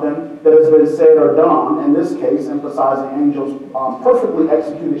emphasize something that has been said or done, in this case, emphasizing Angel's perfectly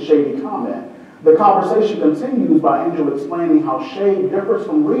executed shady comment. The conversation continues by Angel explaining how shade differs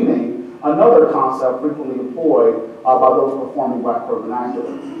from reading, another concept frequently employed by those performing black queer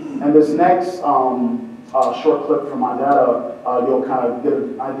vernacular. And this next short clip from my data, you'll kind of get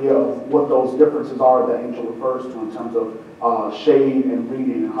an idea of what those differences are that Angel refers to in terms of shade and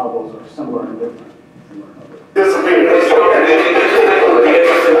reading and how those are similar and different. The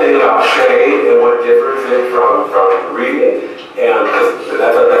interesting thing about shade and what differs it from reading, and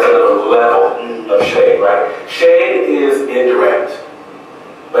that's another level of shade, right? Shade is indirect,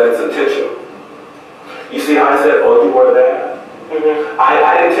 but it's intentional. You see how I said, "Oh, you wore that"? Mm-hmm.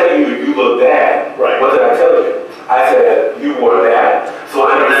 I didn't tell you you look bad. Right. What did I tell you? I said you wore that. So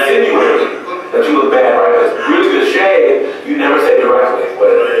I'm insinuating that you look bad, right? Because really good shade, you never say directly what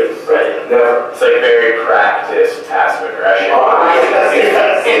it is. Right. Never. It's like very practiced passive aggression.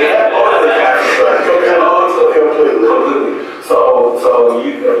 Completely. So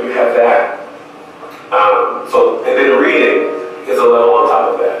you have that. And then reading is a level on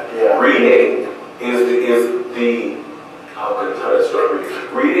top of that. Yeah. Reading is the how to start reading?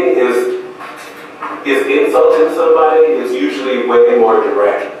 Reading is insulting somebody is usually way more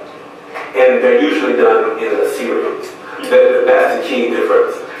direct, and they're usually done in a series. That's the key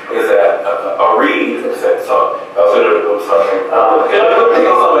difference. Is that a read? I'm sorry.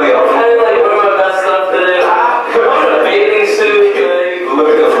 Somebody else. I didn't like wear my best stuff today. I'm in a bathing suit. Look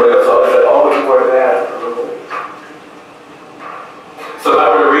at this real. So I said, "Oh, you wear that." So if I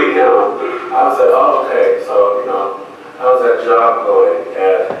were to read now, I would say, "Oh, okay. So how's that job going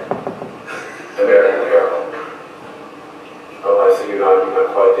at American Apparel?" "Oh, I see you're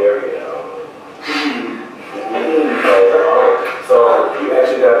not quite there yet." So you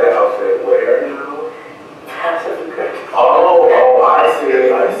actually got that outfit where now? Oh, I see.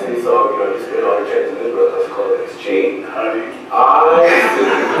 So you spend all your changes in this, let's call it exchange. I see.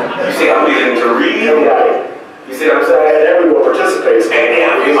 You see, I'm beginning to read. Right. You see what I'm saying? And everyone participates. And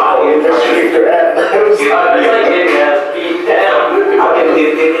everybody investigates their act.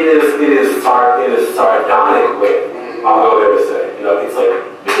 It is sardonic wit. I'll go there to say, it's like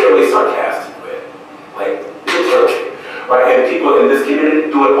literally sarcastic wit, like literally, right? And people in this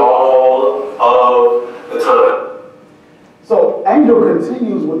community do it all of the time. So Angel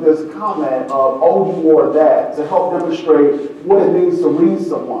continues with this comment of "oh, you wore that" to help demonstrate what it means to read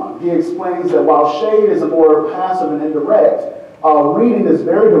someone. He explains that while shade is more passive and indirect, reading is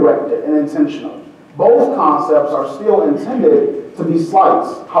very directed and intentional. Both concepts are still intended to be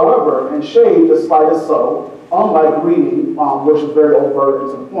slights. However, in shade, the slight is subtle, unlike reading, which is very overt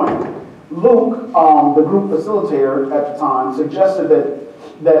and to the point. Luke, the group facilitator at the time, suggested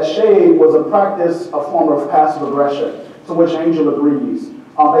that shade was a form of passive aggression, to which Angel agrees.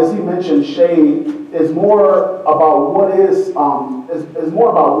 As he mentioned, shade is more about what is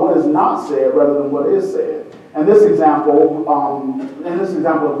not said rather than what is said. In this example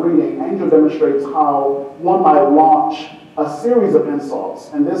of reading, Angel demonstrates how one might launch a series of insults.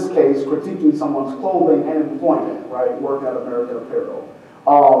 In this case, critiquing someone's clothing and employment, right? Working at American Apparel.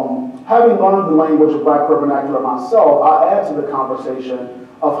 Having learned the language of Black vernacular myself, I add to the conversation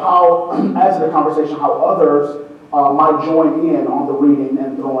how others might join in on the reading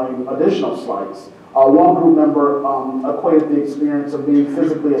and throwing additional slights. One group member equated the experience of being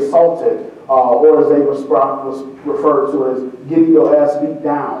physically assaulted, or as they was referred to as getting your ass beat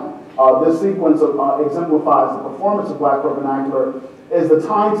down. This sequence exemplifies the performance of Black vernacular is the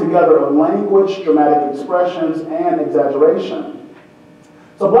tying together of language, dramatic expressions, and exaggeration.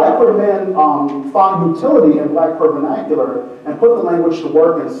 So Black queer men find utility in Black vernacular and put the language to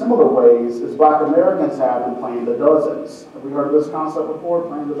work in similar ways as Black Americans have in playing the dozens. Have we heard of this concept before,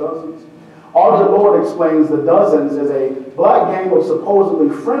 playing the dozens? Audre Lorde explains the dozens as a Black game of supposedly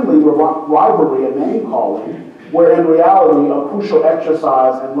friendly rivalry and name-calling, where in reality a crucial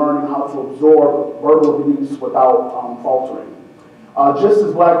exercise in learning how to absorb verbal abuse without faltering. Just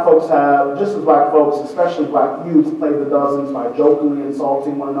as black folks, especially Black youth, play the dozens by jokingly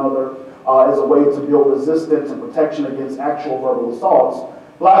insulting one another as a way to build resistance and protection against actual verbal assaults,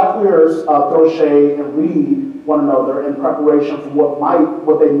 Black queers throw shade and read one another in preparation for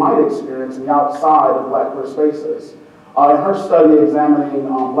what they might experience in the outside of Black queer spaces. In her study examining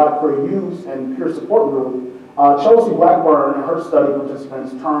Black queer youth and peer support group, Chelsea Blackburn and her study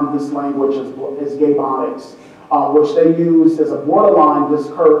participants termed this language as gaybonics, which they used as a borderline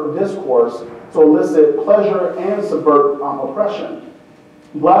discourse to elicit pleasure and subvert oppression.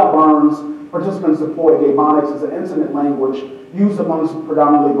 Blackburn's participants deployed gaybonics as an intimate language used amongst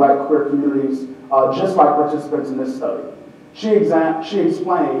predominantly Black queer communities, just like participants in this study. She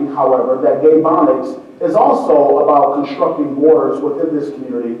explained, however, that gaybonics is also about constructing borders within this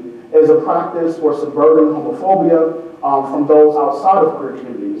community as a practice for subverting homophobia from those outside of queer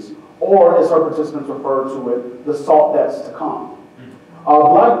communities, or as her participants refer to it, the salt that's to come.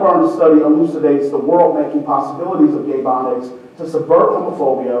 Blackburn's study elucidates the world-making possibilities of gaybonics to subvert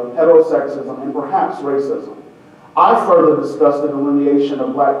homophobia, heterosexism, and perhaps racism. I further discussed the delineation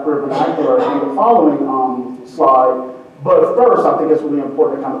of Black queer vernacular in the following slide, but first I think it's really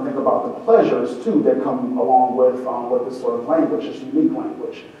important to kind of think about the pleasures too that come along with this sort of language, this unique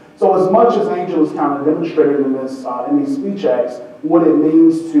language. So as much as Angel is kind of demonstrated in these speech acts what it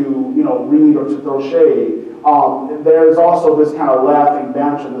means to read or to throw shade, there's also this kind of laughing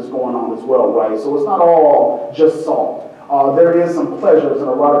banter that's going on as well, right? So it's not all just salt. There is some pleasures and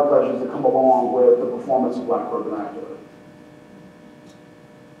erotic pleasures that come along with the performance of Black vernacular.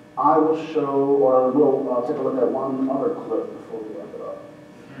 I will show, or we'll take a look at one other clip before we wrap it up.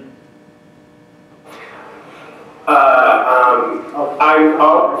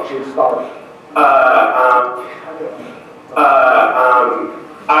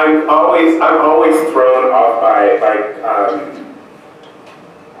 I'm always thrown off by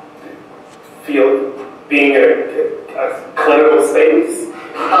being in a clinical space.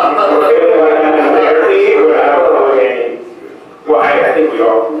 Well, I think we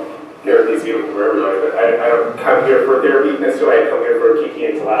all therapy is beautiful for everybody, but I don't come here for therapy necessarily. I come here for Kiki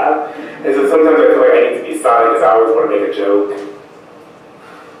and to laugh. And so sometimes I feel like I need to be silent because I always want to make a joke.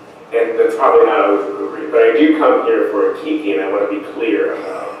 And that's probably not always appropriate. But I do come here for a Kiki, and I want to be clear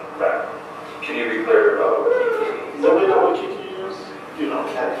about that. Can you be clear about what Kiki is? Nobody know what Kiki is? You know,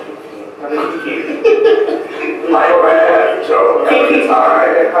 Kiki. I mean, Kiki. I read joke every time.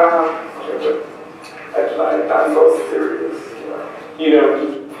 Actually, not so serious.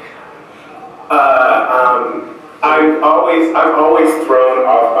 I'm always thrown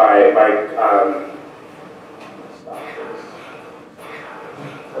off by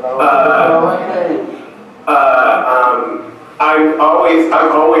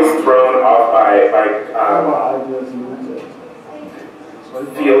I'm always thrown off by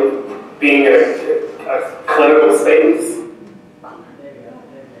being in a clinical space.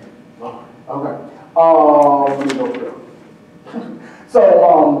 Okay. Let me go through.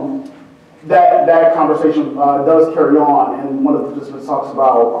 So that conversation does carry on, and one of the participants talks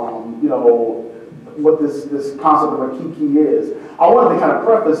about what this concept of a kiki is. I wanted to kind of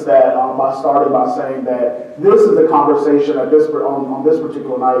preface that by starting by saying that this is a conversation on this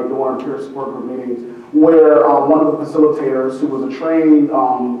particular night during peer support group meetings where one of the facilitators, who was a trained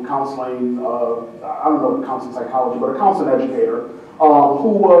counseling, I don't know counseling psychology, but a counseling educator, who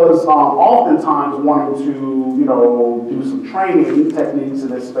was oftentimes wanting to, do some training techniques in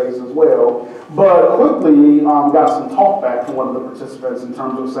this space as well, but quickly got some talk back from one of the participants in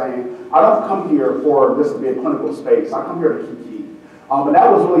terms of saying, I don't come here for this to be a clinical space, I come here to kiki. And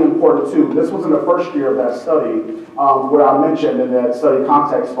that was really important too. This was in the first year of that study, where I mentioned in that study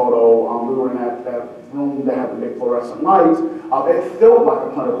context photo, we were in that room that had the big fluorescent lights. It felt like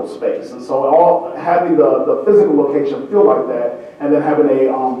a clinical space. And so having the physical location feel like that, and then having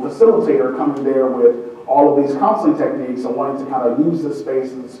a facilitator coming there with all of these counseling techniques and wanting to kind of use this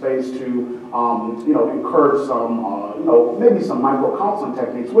space as a space to, encourage some, maybe some micro-counseling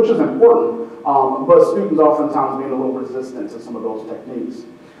techniques, which is important, but students oftentimes being a little resistant to some of those techniques.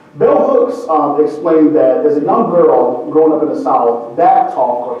 Bell Hooks explained that as a young girl growing up in the South, back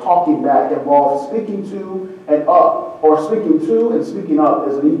talk or talking back involves speaking to and up, or speaking to and speaking up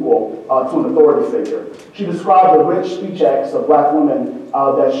as an equal to an authority figure. She described the rich speech acts of black women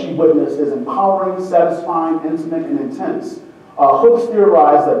that she witnessed as empowering, satisfying, intimate, and intense. Hooks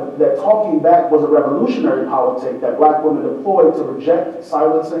theorized that talking back was a revolutionary politic that black women deployed to reject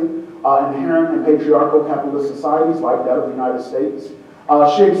silencing inherent in patriarchal capitalist societies like that of the United States.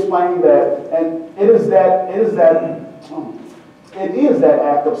 She explained that, and it is that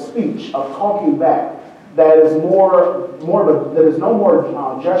act of speech, of talking back, that is that is no more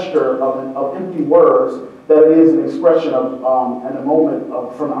gesture of empty words, that it is an expression of and a moment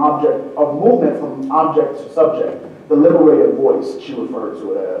movement from object to subject. The liberated voice, she referred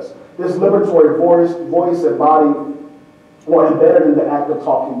to it as. This liberatory voice embodied or embedded in the act of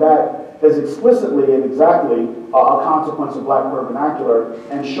talking back is explicitly and exactly a consequence of Black queer vernacular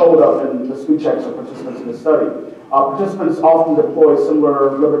and showed up in the speech acts of participants in the study. Participants often deploy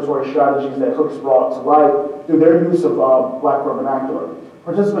similar liberatory strategies that Hooks brought to light through their use of Black queer vernacular.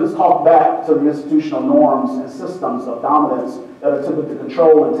 Participants talk back to the institutional norms and systems of dominance that attempted to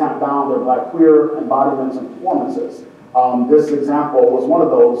control and tamp down their Black queer embodiments and performances. This example was one of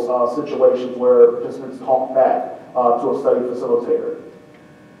those situations where participants talked back to a study facilitator.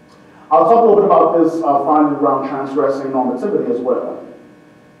 I'll talk a little bit about this finding around transgressing normativity as well.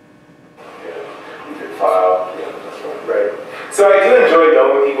 Yeah, you could file, yeah, that's right. So I do enjoy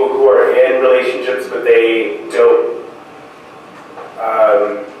knowing people who are in relationships, but they don't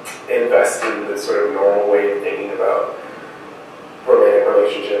invest in the sort of normal way of thinking about romantic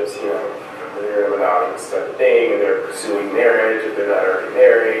relationships, they're in a monogamous type of thing, and they're pursuing marriage, if they're not already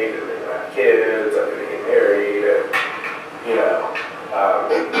married, and they're going to have kids, after they get married, and,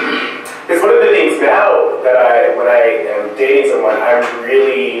 because one of the things now that when I am dating someone, I'm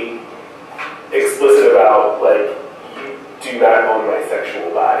really explicit about, like, you do not own my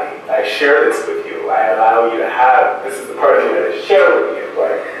sexual body. I share this with you. I allow you to have, this is the part of me that I share with you,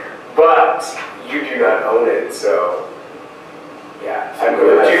 but you do not own it, so, yeah, I'm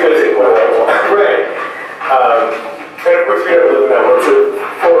going to do with it what I want. Right. And of course, we have to live in that world.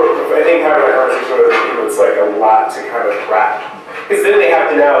 So I think having a conversation with other people, it's like a lot to kind of wrap. Because then they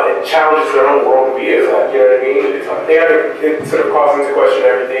have to now, it challenges their own worldview. You know what I mean? They have to, it sort of calls into question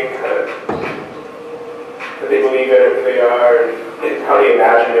everything that they believe in, who they are, and how they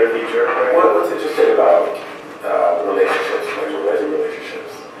imagine their future. Right? What's interesting about relationships, romantic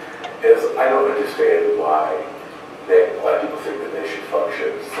relationships, is I don't understand why people think that they should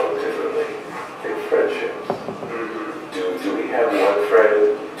function so differently in friendships. Mm-hmm. Do we have one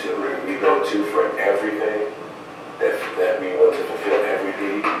friend we go to for everything that we want to fulfill every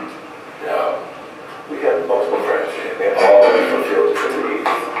need? No. We have multiple friends and they all fulfill different needs.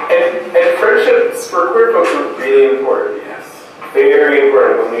 And friendships for queer folks are really important. Yes. Very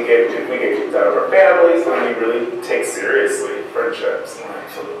important when we get kicked out of our families, when we really take seriously friendships. Right.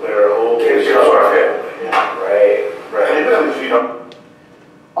 So they're a whole kids are our family. Yeah. Right.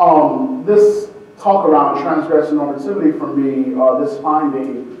 This talk around transgressing normativity for me, this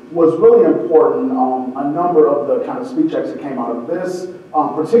finding was really important. A number of the kind of speech acts that came out of this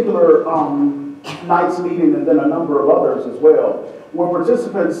particular night's meeting, and then a number of others as well, where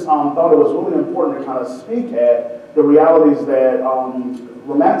participants thought it was really important to kind of speak at the realities that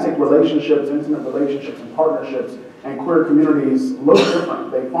romantic relationships, intimate relationships, and partnerships and queer communities look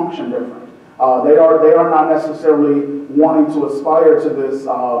different. They function different. They are not necessarily wanting to aspire to this,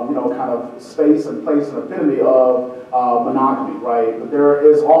 kind of space and place and epitome of monogamy, right? But there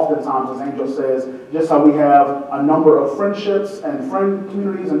is oftentimes, as Angel says, just how we have a number of friendships and friend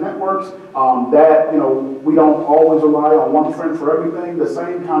communities and networks that, we don't always rely on one friend for everything. The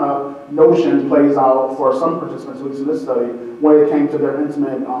same kind of notion plays out for some participants, at least in this study, when it came to their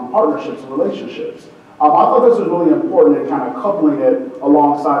intimate partnerships and relationships. I thought this was really important in kind of coupling it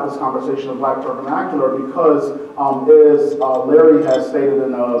alongside this conversation of Black vernacular because, as Larry has stated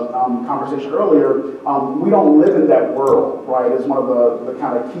in a conversation earlier, we don't live in that world, right? Is one of the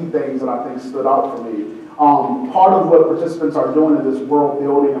kind of key things that I think stood out for me. Part of what participants are doing in this world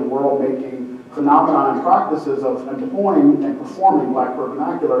building and world making phenomenon and practices of employing and performing Black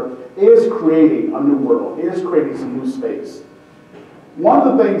vernacular is creating a new world, is creating some new space. One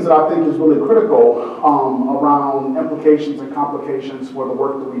of the things that I think is really critical around implications and complications for the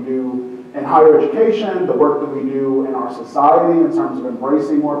work that we do in higher education, the work that we do in our society in terms of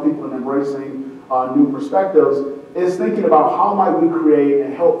embracing more people and embracing new perspectives, is thinking about how might we create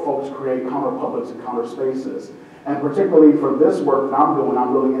and help folks create counter-publics and counter-spaces. And particularly for this work that I'm doing,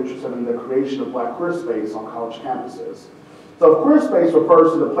 I'm really interested in the creation of Black queer space on college campuses. So queer space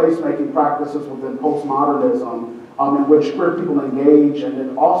refers to the placemaking practices within postmodernism in which queer people engage, and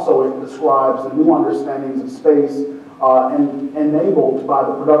then also it describes the new understandings of space and enabled by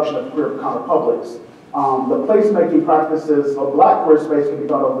the production of queer counterpublics. The placemaking practices of Black queer space can be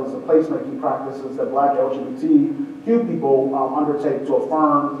thought of as the placemaking practices that Black LGBTQ people undertake to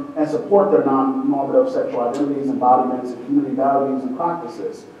affirm and support their non-normative sexual identities, embodiments, and community values and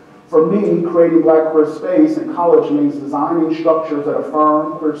practices. For me, creating Black queer space in college means designing structures that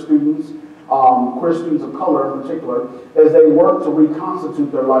affirm queer students of color in particular, as they work to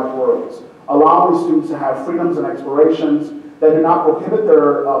reconstitute their life worlds, allowing students to have freedoms and explorations that do not prohibit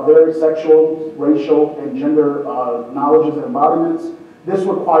their varied sexual, racial, and gender knowledges and embodiments. This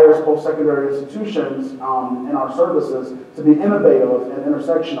requires post-secondary institutions in our services to be innovative and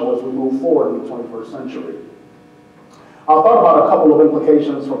intersectional as we move forward in the 21st century. I thought about a couple of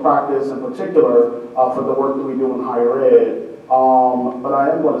implications for practice, in particular for the work that we do in higher ed. But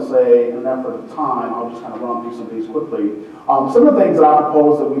I am going to say, in an effort of time, I'll just kind of run through some of these quickly. Some of the things that I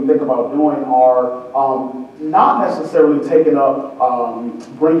propose that we think about doing are not necessarily taking up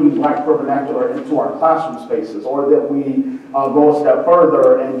bringing Black vernacular into our classroom spaces, or that we go a step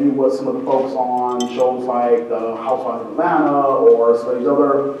further and do what some of the folks on shows like the Housewives of Atlanta or some of these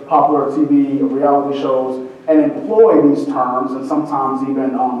other popular TV reality shows and employ these terms and sometimes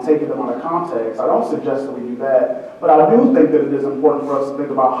even taking them out of context. I don't suggest that we do that, but I do think that it is important for us to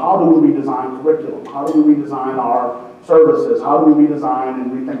think about how do we redesign curriculum, how do we redesign our services, how do we redesign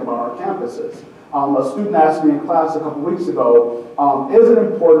and rethink about our campuses. A student asked me in class a couple weeks ago, is it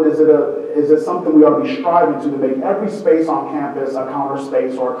important, is it something we ought to be striving to make every space on campus a counter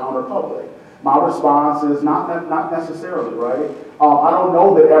space or a counter public? My response is not necessarily, right? I don't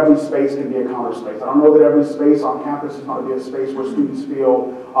know that every space can be a counter space. I don't know that every space on campus is going to be a space where students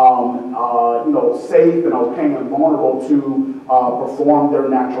feel safe and okay and vulnerable to perform their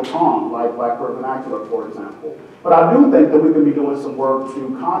natural tongue, like Black vernacular, for example. But I do think that we can be doing some work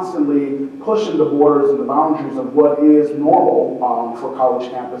to constantly pushing the borders and the boundaries of what is normal for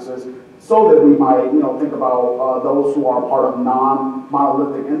college campuses, so that we might, think about those who are part of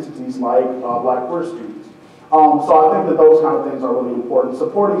non-monolithic entities like Black queer students. So I think that those kind of things are really important.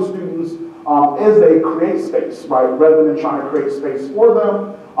 Supporting students as they create space, right, rather than trying to create space for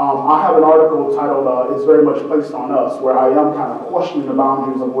them. I have an article titled "It's Very Much Placed on Us," where I am kind of questioning the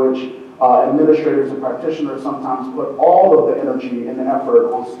boundaries of which administrators and practitioners sometimes put all of the energy and the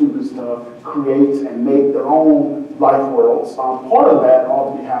effort on students to create and make their own life worlds. Part of that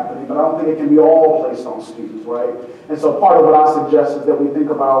ought to be happening, but I don't think it can be all placed on students, right? And so part of what I suggest is that we think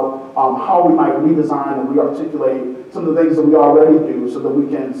about how we might redesign and re-articulate some of the things that we already do so that we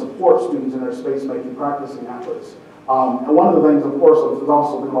can support students in their space-making practicing efforts. And one of the things, of course, is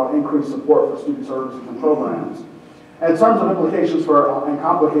also think about increased support for student services and programs. In terms of implications for and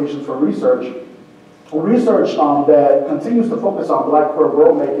complications for research that continues to focus on Black queer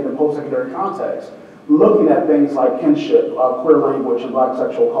world making in post-secondary context, looking at things like kinship, queer language, and Black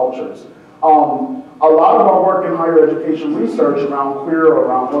sexual cultures. A lot of our work in higher education research around queer or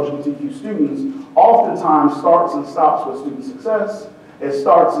around LGBTQ students oftentimes starts and stops with student success. It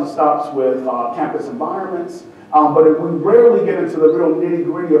starts and stops with campus environments, but we rarely get into the real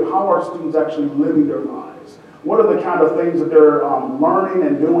nitty-gritty of how our students actually living their lives. What are the kind of things that they're learning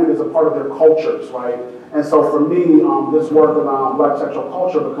and doing as a part of their cultures, right? And so for me, this work around Black sexual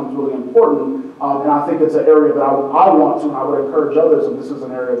culture becomes really important, and I think it's an area that I want to, and I would encourage others, if this is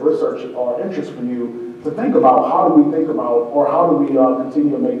an area of research or interest for you, to think about how do we think about, or how do we continue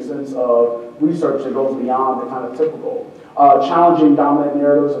to make sense of research that goes beyond the kind of typical. Challenging dominant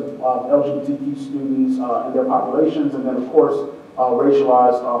narratives of LGBTQ students and their populations, and then of course,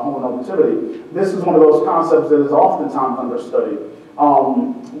 racialized homonormativity. This is one of those concepts that is oftentimes understudied.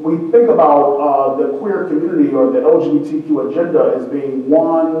 We think about the queer community or the LGBTQ agenda as being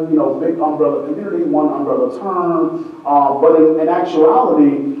one, big umbrella community, one umbrella term. But in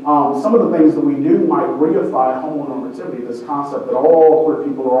actuality, some of the things that we do might reify homonormativity, this concept that all queer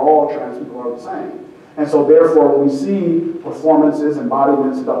people or all trans people are the same. And so therefore, when we see performances,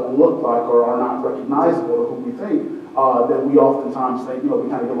 embodiments that don't look like or are not recognizable to who we think, then we oftentimes think, we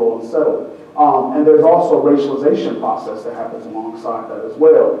kind of get a little unsettled. And there's also a racialization process that happens alongside that as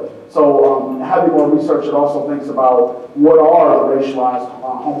well. So having more research, it also thinks about what are the racialized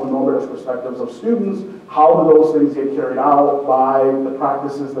homonormative perspectives of students, how do those things get carried out by the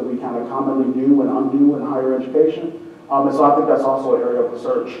practices that we kind of commonly do and undo in higher education. And so I think that's also an area of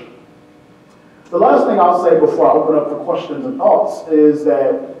research. The last thing I'll say before I open up for questions and thoughts is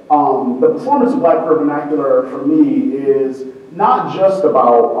that the performance of Black Queer Vernacular for me is not just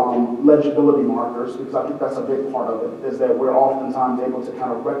about legibility markers, because I think that's a big part of it, is that we're oftentimes able to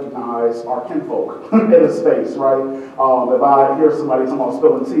kind of recognize our kinfolk in a space, right? If I hear somebody talking about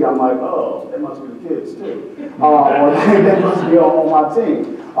spilling tea, I'm like, oh, they must be the kids too. Or they must be on my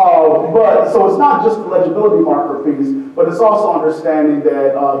team. But so it's not just the legibility marker piece, but it's also understanding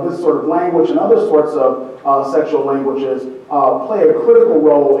that this sort of language and other sorts of sexual languages play a critical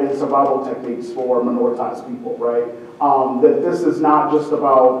role in survival techniques for minoritized people, right? That this is not just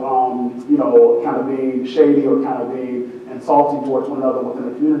about, kind of being shady or kind of being insulting towards one another within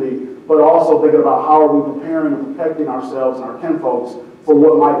the community, but also thinking about how are we preparing and protecting ourselves and our kinfolks for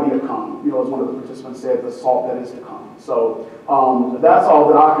what might be to come. As one of the participants said, the salt that is to come. So that's all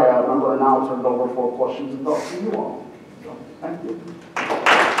that I have. I'm going to now turn it over for questions and thoughts from you all. So, thank you.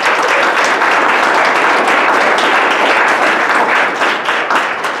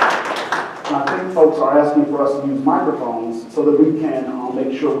 I think folks are asking for us to use microphones so that we can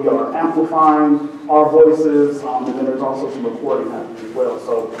make sure we are amplifying our voices, and then there's also some recording happening as well.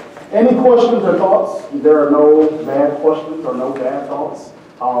 So any questions or thoughts? There are no bad questions or no bad thoughts,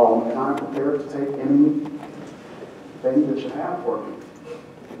 and I'm prepared to take anything that you have for me.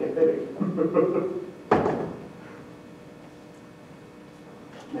 Get ready.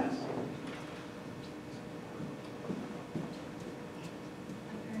 Yes.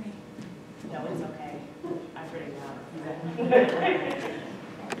 No, it's okay. I pretty loud.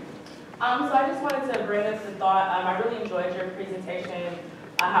 So I just wanted to bring up the thought. I really enjoyed your presentation.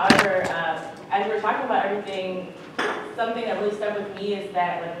 However, as you were talking about everything, something that really stuck with me is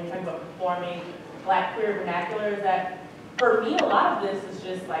that, like, when you're talking about performing Black queer vernacular, is that for me, a lot of this is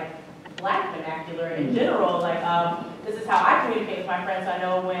just like Black vernacular in general. Like, this is how I communicate with my friends. So I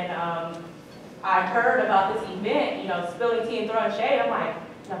know when I heard about this event, spilling tea and throwing shade, I'm like,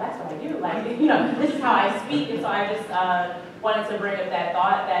 no, that's what I do. Like, this is how I speak. And so I just wanted to bring up that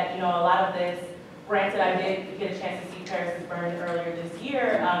thought that, a lot of this, granted, I did get a chance to see Paris is Burned earlier this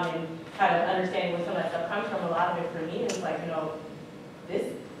year, and kind of understanding where some of that stuff comes from. A lot of it for me is like, this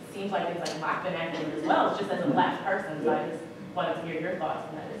seems like it's like my vernacular as well. It's just as a Black person. So I just wanted to hear your thoughts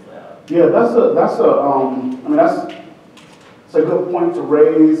on that as well. Yeah, that's a good point to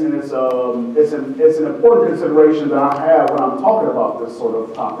raise, and it's an important consideration that I have when I'm talking about this sort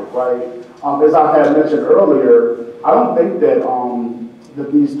of topic, right? As I had mentioned earlier, I don't think that that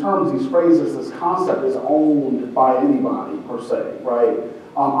these terms, these phrases, this concept is owned by anybody per se, right?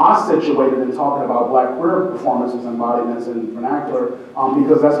 I situated in talking about Black queer performances, embodiments, and vernacular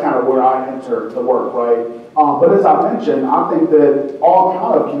because that's kind of where I enter the work, right? But as I mentioned, I think that all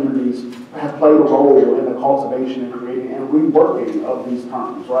kind of communities have played a role in the cultivation and creating and reworking of these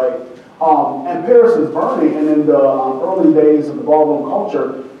terms, right? And Paris is Burning, and in the early days of the ballroom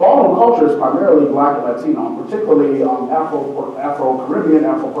culture is primarily Black and Latino, particularly Afro-Caribbean,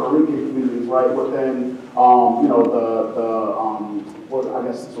 Afro-Puerto Rican communities, right? Within, I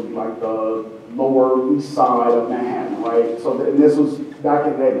guess this would be like the lower east side of Manhattan, right? So this was back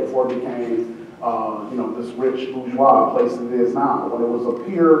in the day before it became, this rich bourgeois place that it is now, when it was a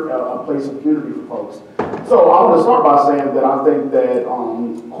place of community for folks. So I want to start by saying that I think that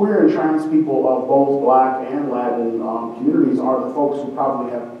queer and trans people of both Black and Latin communities are the folks who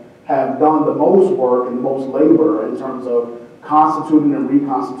probably have done the most work and the most labor in terms of constituting and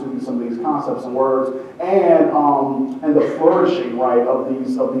reconstituting some of these concepts and words, and the flourishing, right, of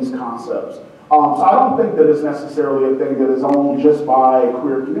these concepts. So I don't think that it's necessarily a thing that is owned just by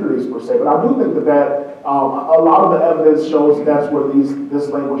queer communities per se, but I do think that a lot of the evidence shows that that's where this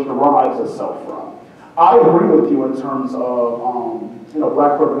language derives itself from. I agree with you in terms of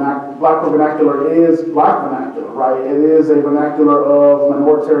Black vernacular is Black vernacular, right? It is a vernacular of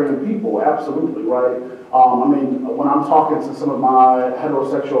minoritarian people, absolutely, right? I mean, when I'm talking to some of my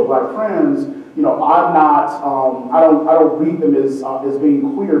heterosexual Black friends, I'm not, I don't read them as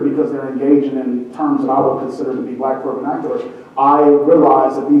being queer because they're engaging in terms that I would consider to be Black vernacular. I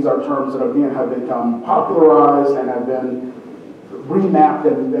realize that these are terms that, again, have become popularized and have been remapped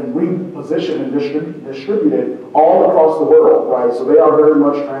and repositioned and distributed all across the world, right? So they are very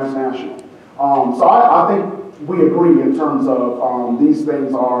much transnational. So I think we agree in terms of these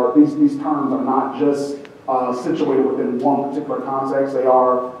things are, these terms are not just situated within one particular context. They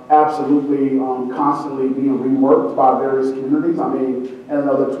are absolutely constantly being reworked by various communities. I mean, in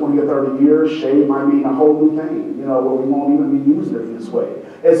another 20 or 30 years, shade might mean a whole new thing, where we won't even be using it in this way.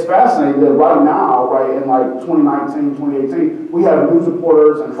 It's fascinating that right now, right, in like 2019, 2018, we have news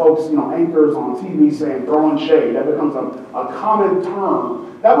reporters and folks, anchors on TV saying throwing shade. That becomes a common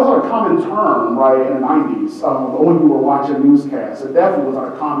term. That was not a common term, right, in the 90s when you were watching newscasts. It definitely was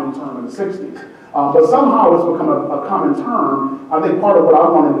not a common term in the 60s. But somehow it's become a common term. I think part of what I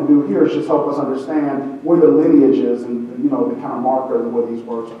wanted to do here is just help us understand where the lineage is and the kind of markers of where these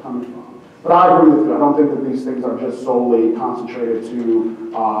words are coming from. But I agree with you. I don't think that these things are just solely concentrated to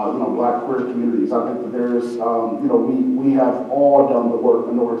Black queer communities. I think that there's we have all done the work,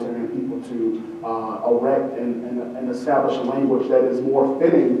 minoritarian people, to erect and establish a language that is more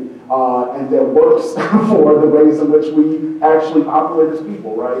fitting and that works for the ways in which we actually operate as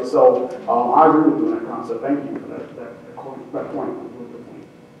people, right? So I agree with you on that concept. Thank you for that point.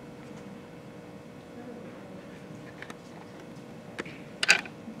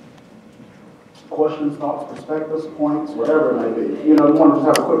 Questions, thoughts, perspectives, points, whatever it may be. You want to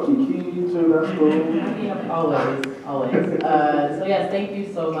just have a quick key too, that's cool. Yeah, always. So yes, thank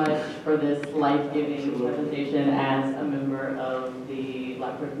you so much for this life-giving presentation as a member of the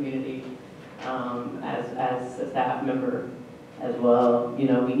Black queer community, as a staff member as well. We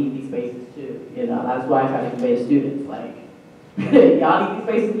need these spaces too. That's why I try to convey to students, like, y'all need these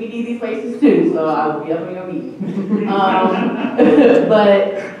spaces, we need these spaces too, so I will be up in your meeting.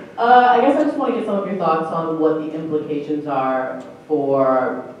 But I guess I just want to get some of your thoughts on what the implications are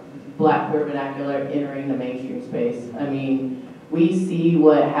for Black queer vernacular entering the mainstream space. I mean, we see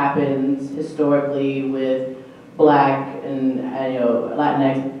what happens historically with Black and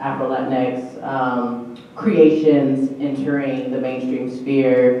Latinx, Afro-Latinx creations entering the mainstream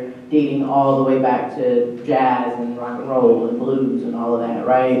sphere, dating all the way back to jazz and rock and roll and blues and all of that,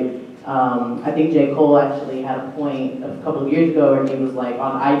 right? I think J. Cole actually had a point a couple of years ago where he was like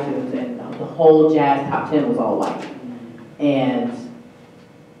on iTunes and the whole jazz top 10 was all white. And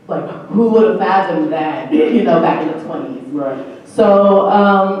like, who would have fathomed that, back in the 20s? Right. So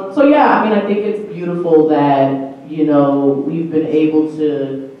yeah, I mean, I think it's beautiful that, we've been able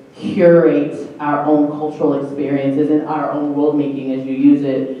to curate our own cultural experiences and our own world making as you use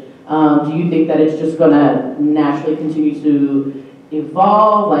it. Do you think that it's just gonna naturally continue to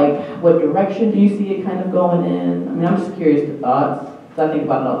evolve? Like, what direction do you see it kind of going in? I mean, I'm just curious to thoughts, because I think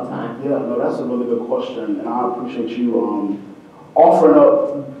about it all the time. Yeah, no, that's a really good question, and I appreciate you offering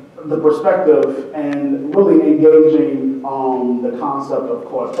up the perspective and really engaging the concept of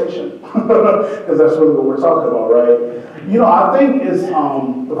cohabitation, because that's really what we're talking about, right? I think it's,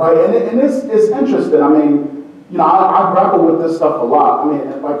 right, and it's interesting. I mean, I grapple with this stuff a lot. I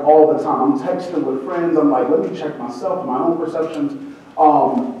mean, like all the time. I'm texting with friends. I'm like, let me check myself, my own perceptions.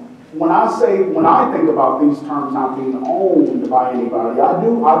 When I think about these terms not being owned by anybody, I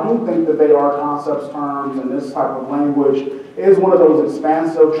do think that they are concepts, terms, and this type of language is one of those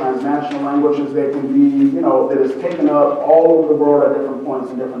expansive transnational languages that can be, that is taken up all over the world at different points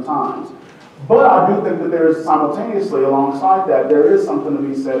and different times. But I do think that there is simultaneously, alongside that, there is something to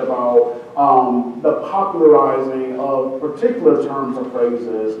be said about the popularizing of particular terms or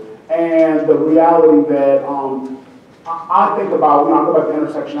phrases and the reality that I think about, when I go back to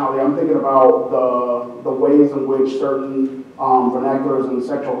intersectionality, I'm thinking about the ways in which certain vernaculars and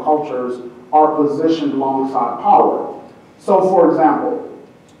sexual cultures are positioned alongside power. So, for example,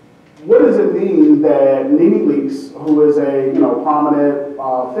 what does it mean that Nene Leakes, who is a prominent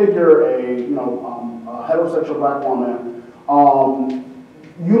figure, a heterosexual Black woman,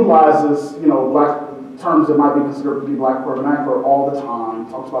 utilizes Black terms that might be considered to be Black vernacular all the time?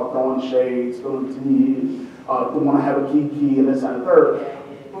 Talks about throwing shade, spilling tea, want to have a kiki, and this and the third.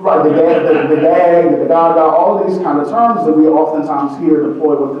 Right, the gag, the gaga, all of these kind of terms that we oftentimes hear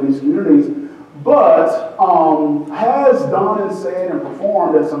deployed within these communities, but has done and said and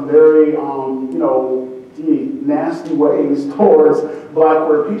performed in some very, nasty ways towards black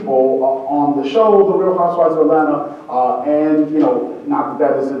queer people on the show, The Real Housewives of Atlanta, and, you know, not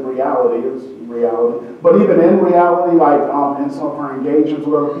that that isn't reality, it's reality, but even in reality, like in some of her engagements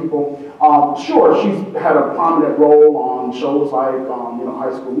with other people, sure, she's had a prominent role on shows like, you know,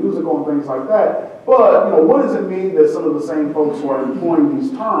 High School Musical and things like that, but, you know, what does it mean that some of the same folks who are employing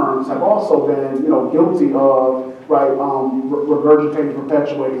these terms have also been, you know, guilty of, right, regurgitating,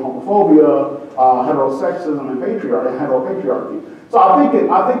 perpetuating homophobia, heterosexism, and heteropatriarchy. So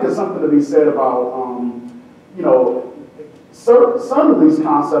I think it's something to be said about, you know, some of these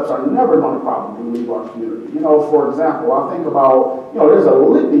concepts are never going to probably leave our community. You know, for example, I think about, you know, there's a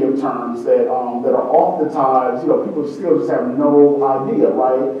litany of terms that that are oftentimes, you know, people still just have no idea,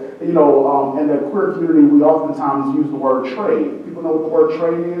 right? You know, in the queer community, we oftentimes use the word trade. People know what the word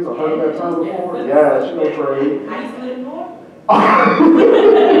trade is? Or heard that term before? Yeah, you know trade.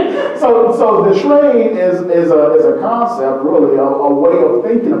 So the trade is a concept, really, a way of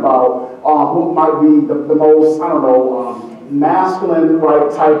thinking about what might be the most, I don't know, masculine,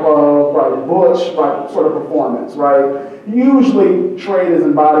 right, type of, right, butch, right, sort of performance, right? Usually trade is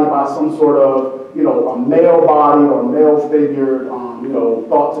embodied by some sort of, you know, a male body or a male figure, you know,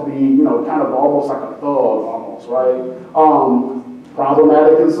 thought to be, you know, kind of almost like a thug, almost, right?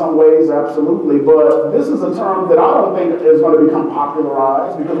 Problematic in some ways, absolutely, but this is a term that I don't think is going to become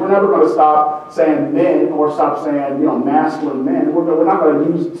popularized because we're never going to stop saying men or stop saying, you know, masculine men. We're not going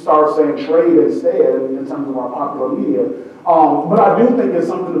to start saying trade instead in terms of our popular media. But I do think there's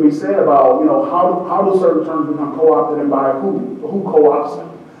something to be said about, you know, how do certain terms become co-opted and by who co-opts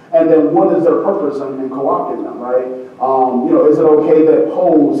them? And then what is their purpose in co-opting them, right? You know, is it okay that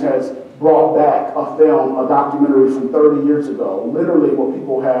Pose has brought back a film, a documentary from 30 years ago, literally what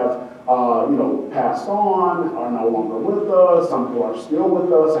people have, you know, passed on, are no longer with us, some people are still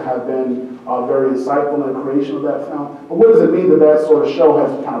with us, and have been very insightful in the creation of that film. But what does it mean that that sort of show has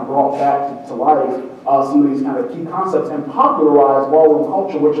kind of brought back to life some of these kind of key concepts and popularized ballroom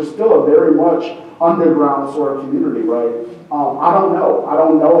culture, which is still a very much underground sort of community, right? I don't know. I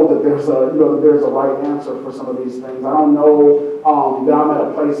don't know that there's a, you know, that there's a right answer for some of these things. I don't know that I'm at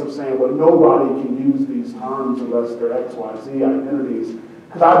a place of saying, well, nobody can use these terms unless they're X, Y, Z identities.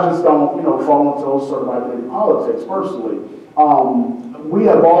 Because I just don't, you know, fall into those sort of identity politics personally. We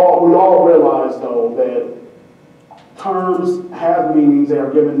all realize though that terms have meanings, they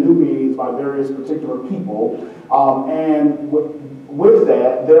are given new meanings by various particular people, and with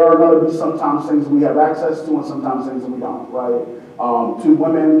that, there are going to be sometimes things we have access to and sometimes things that we don't, right? Two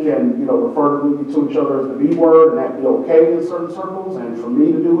women can, you know, refer to each other as the B word, and that be okay in certain circles, and for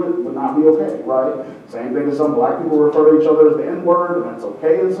me to do it would not be okay, right? Same thing as some black people refer to each other as the N word, and that's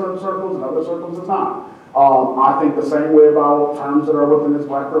okay in certain circles, and other circles it's not. I think the same way about terms that are within this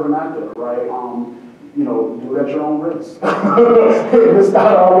black vernacular, right? You know, do it at your own risk. If it's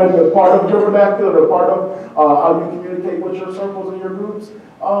not already a part of your vernacular, a part of how you communicate with your circles and your groups,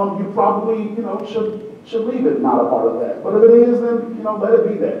 you probably, you know, should leave it not a part of that. But if it is, then, you know, let it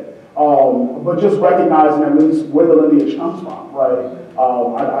be that. But just recognizing at least where the lineage comes from, right?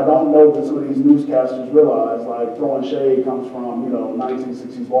 I don't know that some of these newscasters realize, like, throwing shade comes from, you know,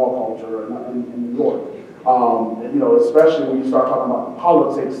 1960s ball culture in New York. You know, especially when you start talking about the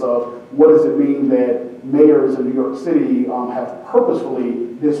politics of what does it mean that mayors in New York City have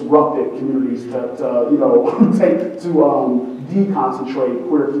purposefully disrupted communities to you know, deconcentrate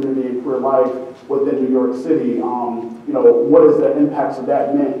queer community and queer life within New York City. You know, what is the impacts of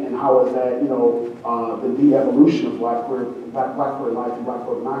that meant, and how is that, you know, the de-evolution of black queer life and black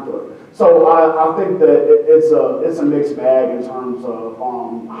queer vernacular. So I think that it's a mixed bag in terms of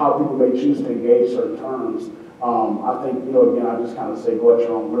how people may choose to engage certain terms. I think, you know, again, I just kind of say go at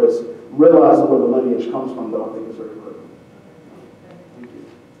your own risk. Realizing where the lineage comes from, though, I think is very critical. Thank you.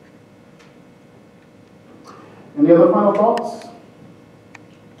 Any other final thoughts?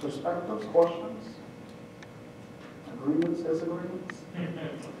 Perspectives, questions? Agreements, disagreements?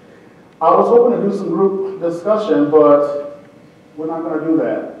 I was hoping to do some group discussion, but we're not going to do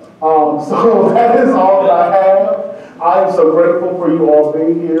that. So that is all that I have. I am so grateful for you all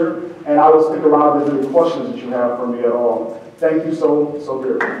being here, and I will stick around if there's any questions that you have for me at all. Thank you so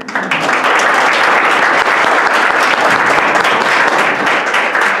very much.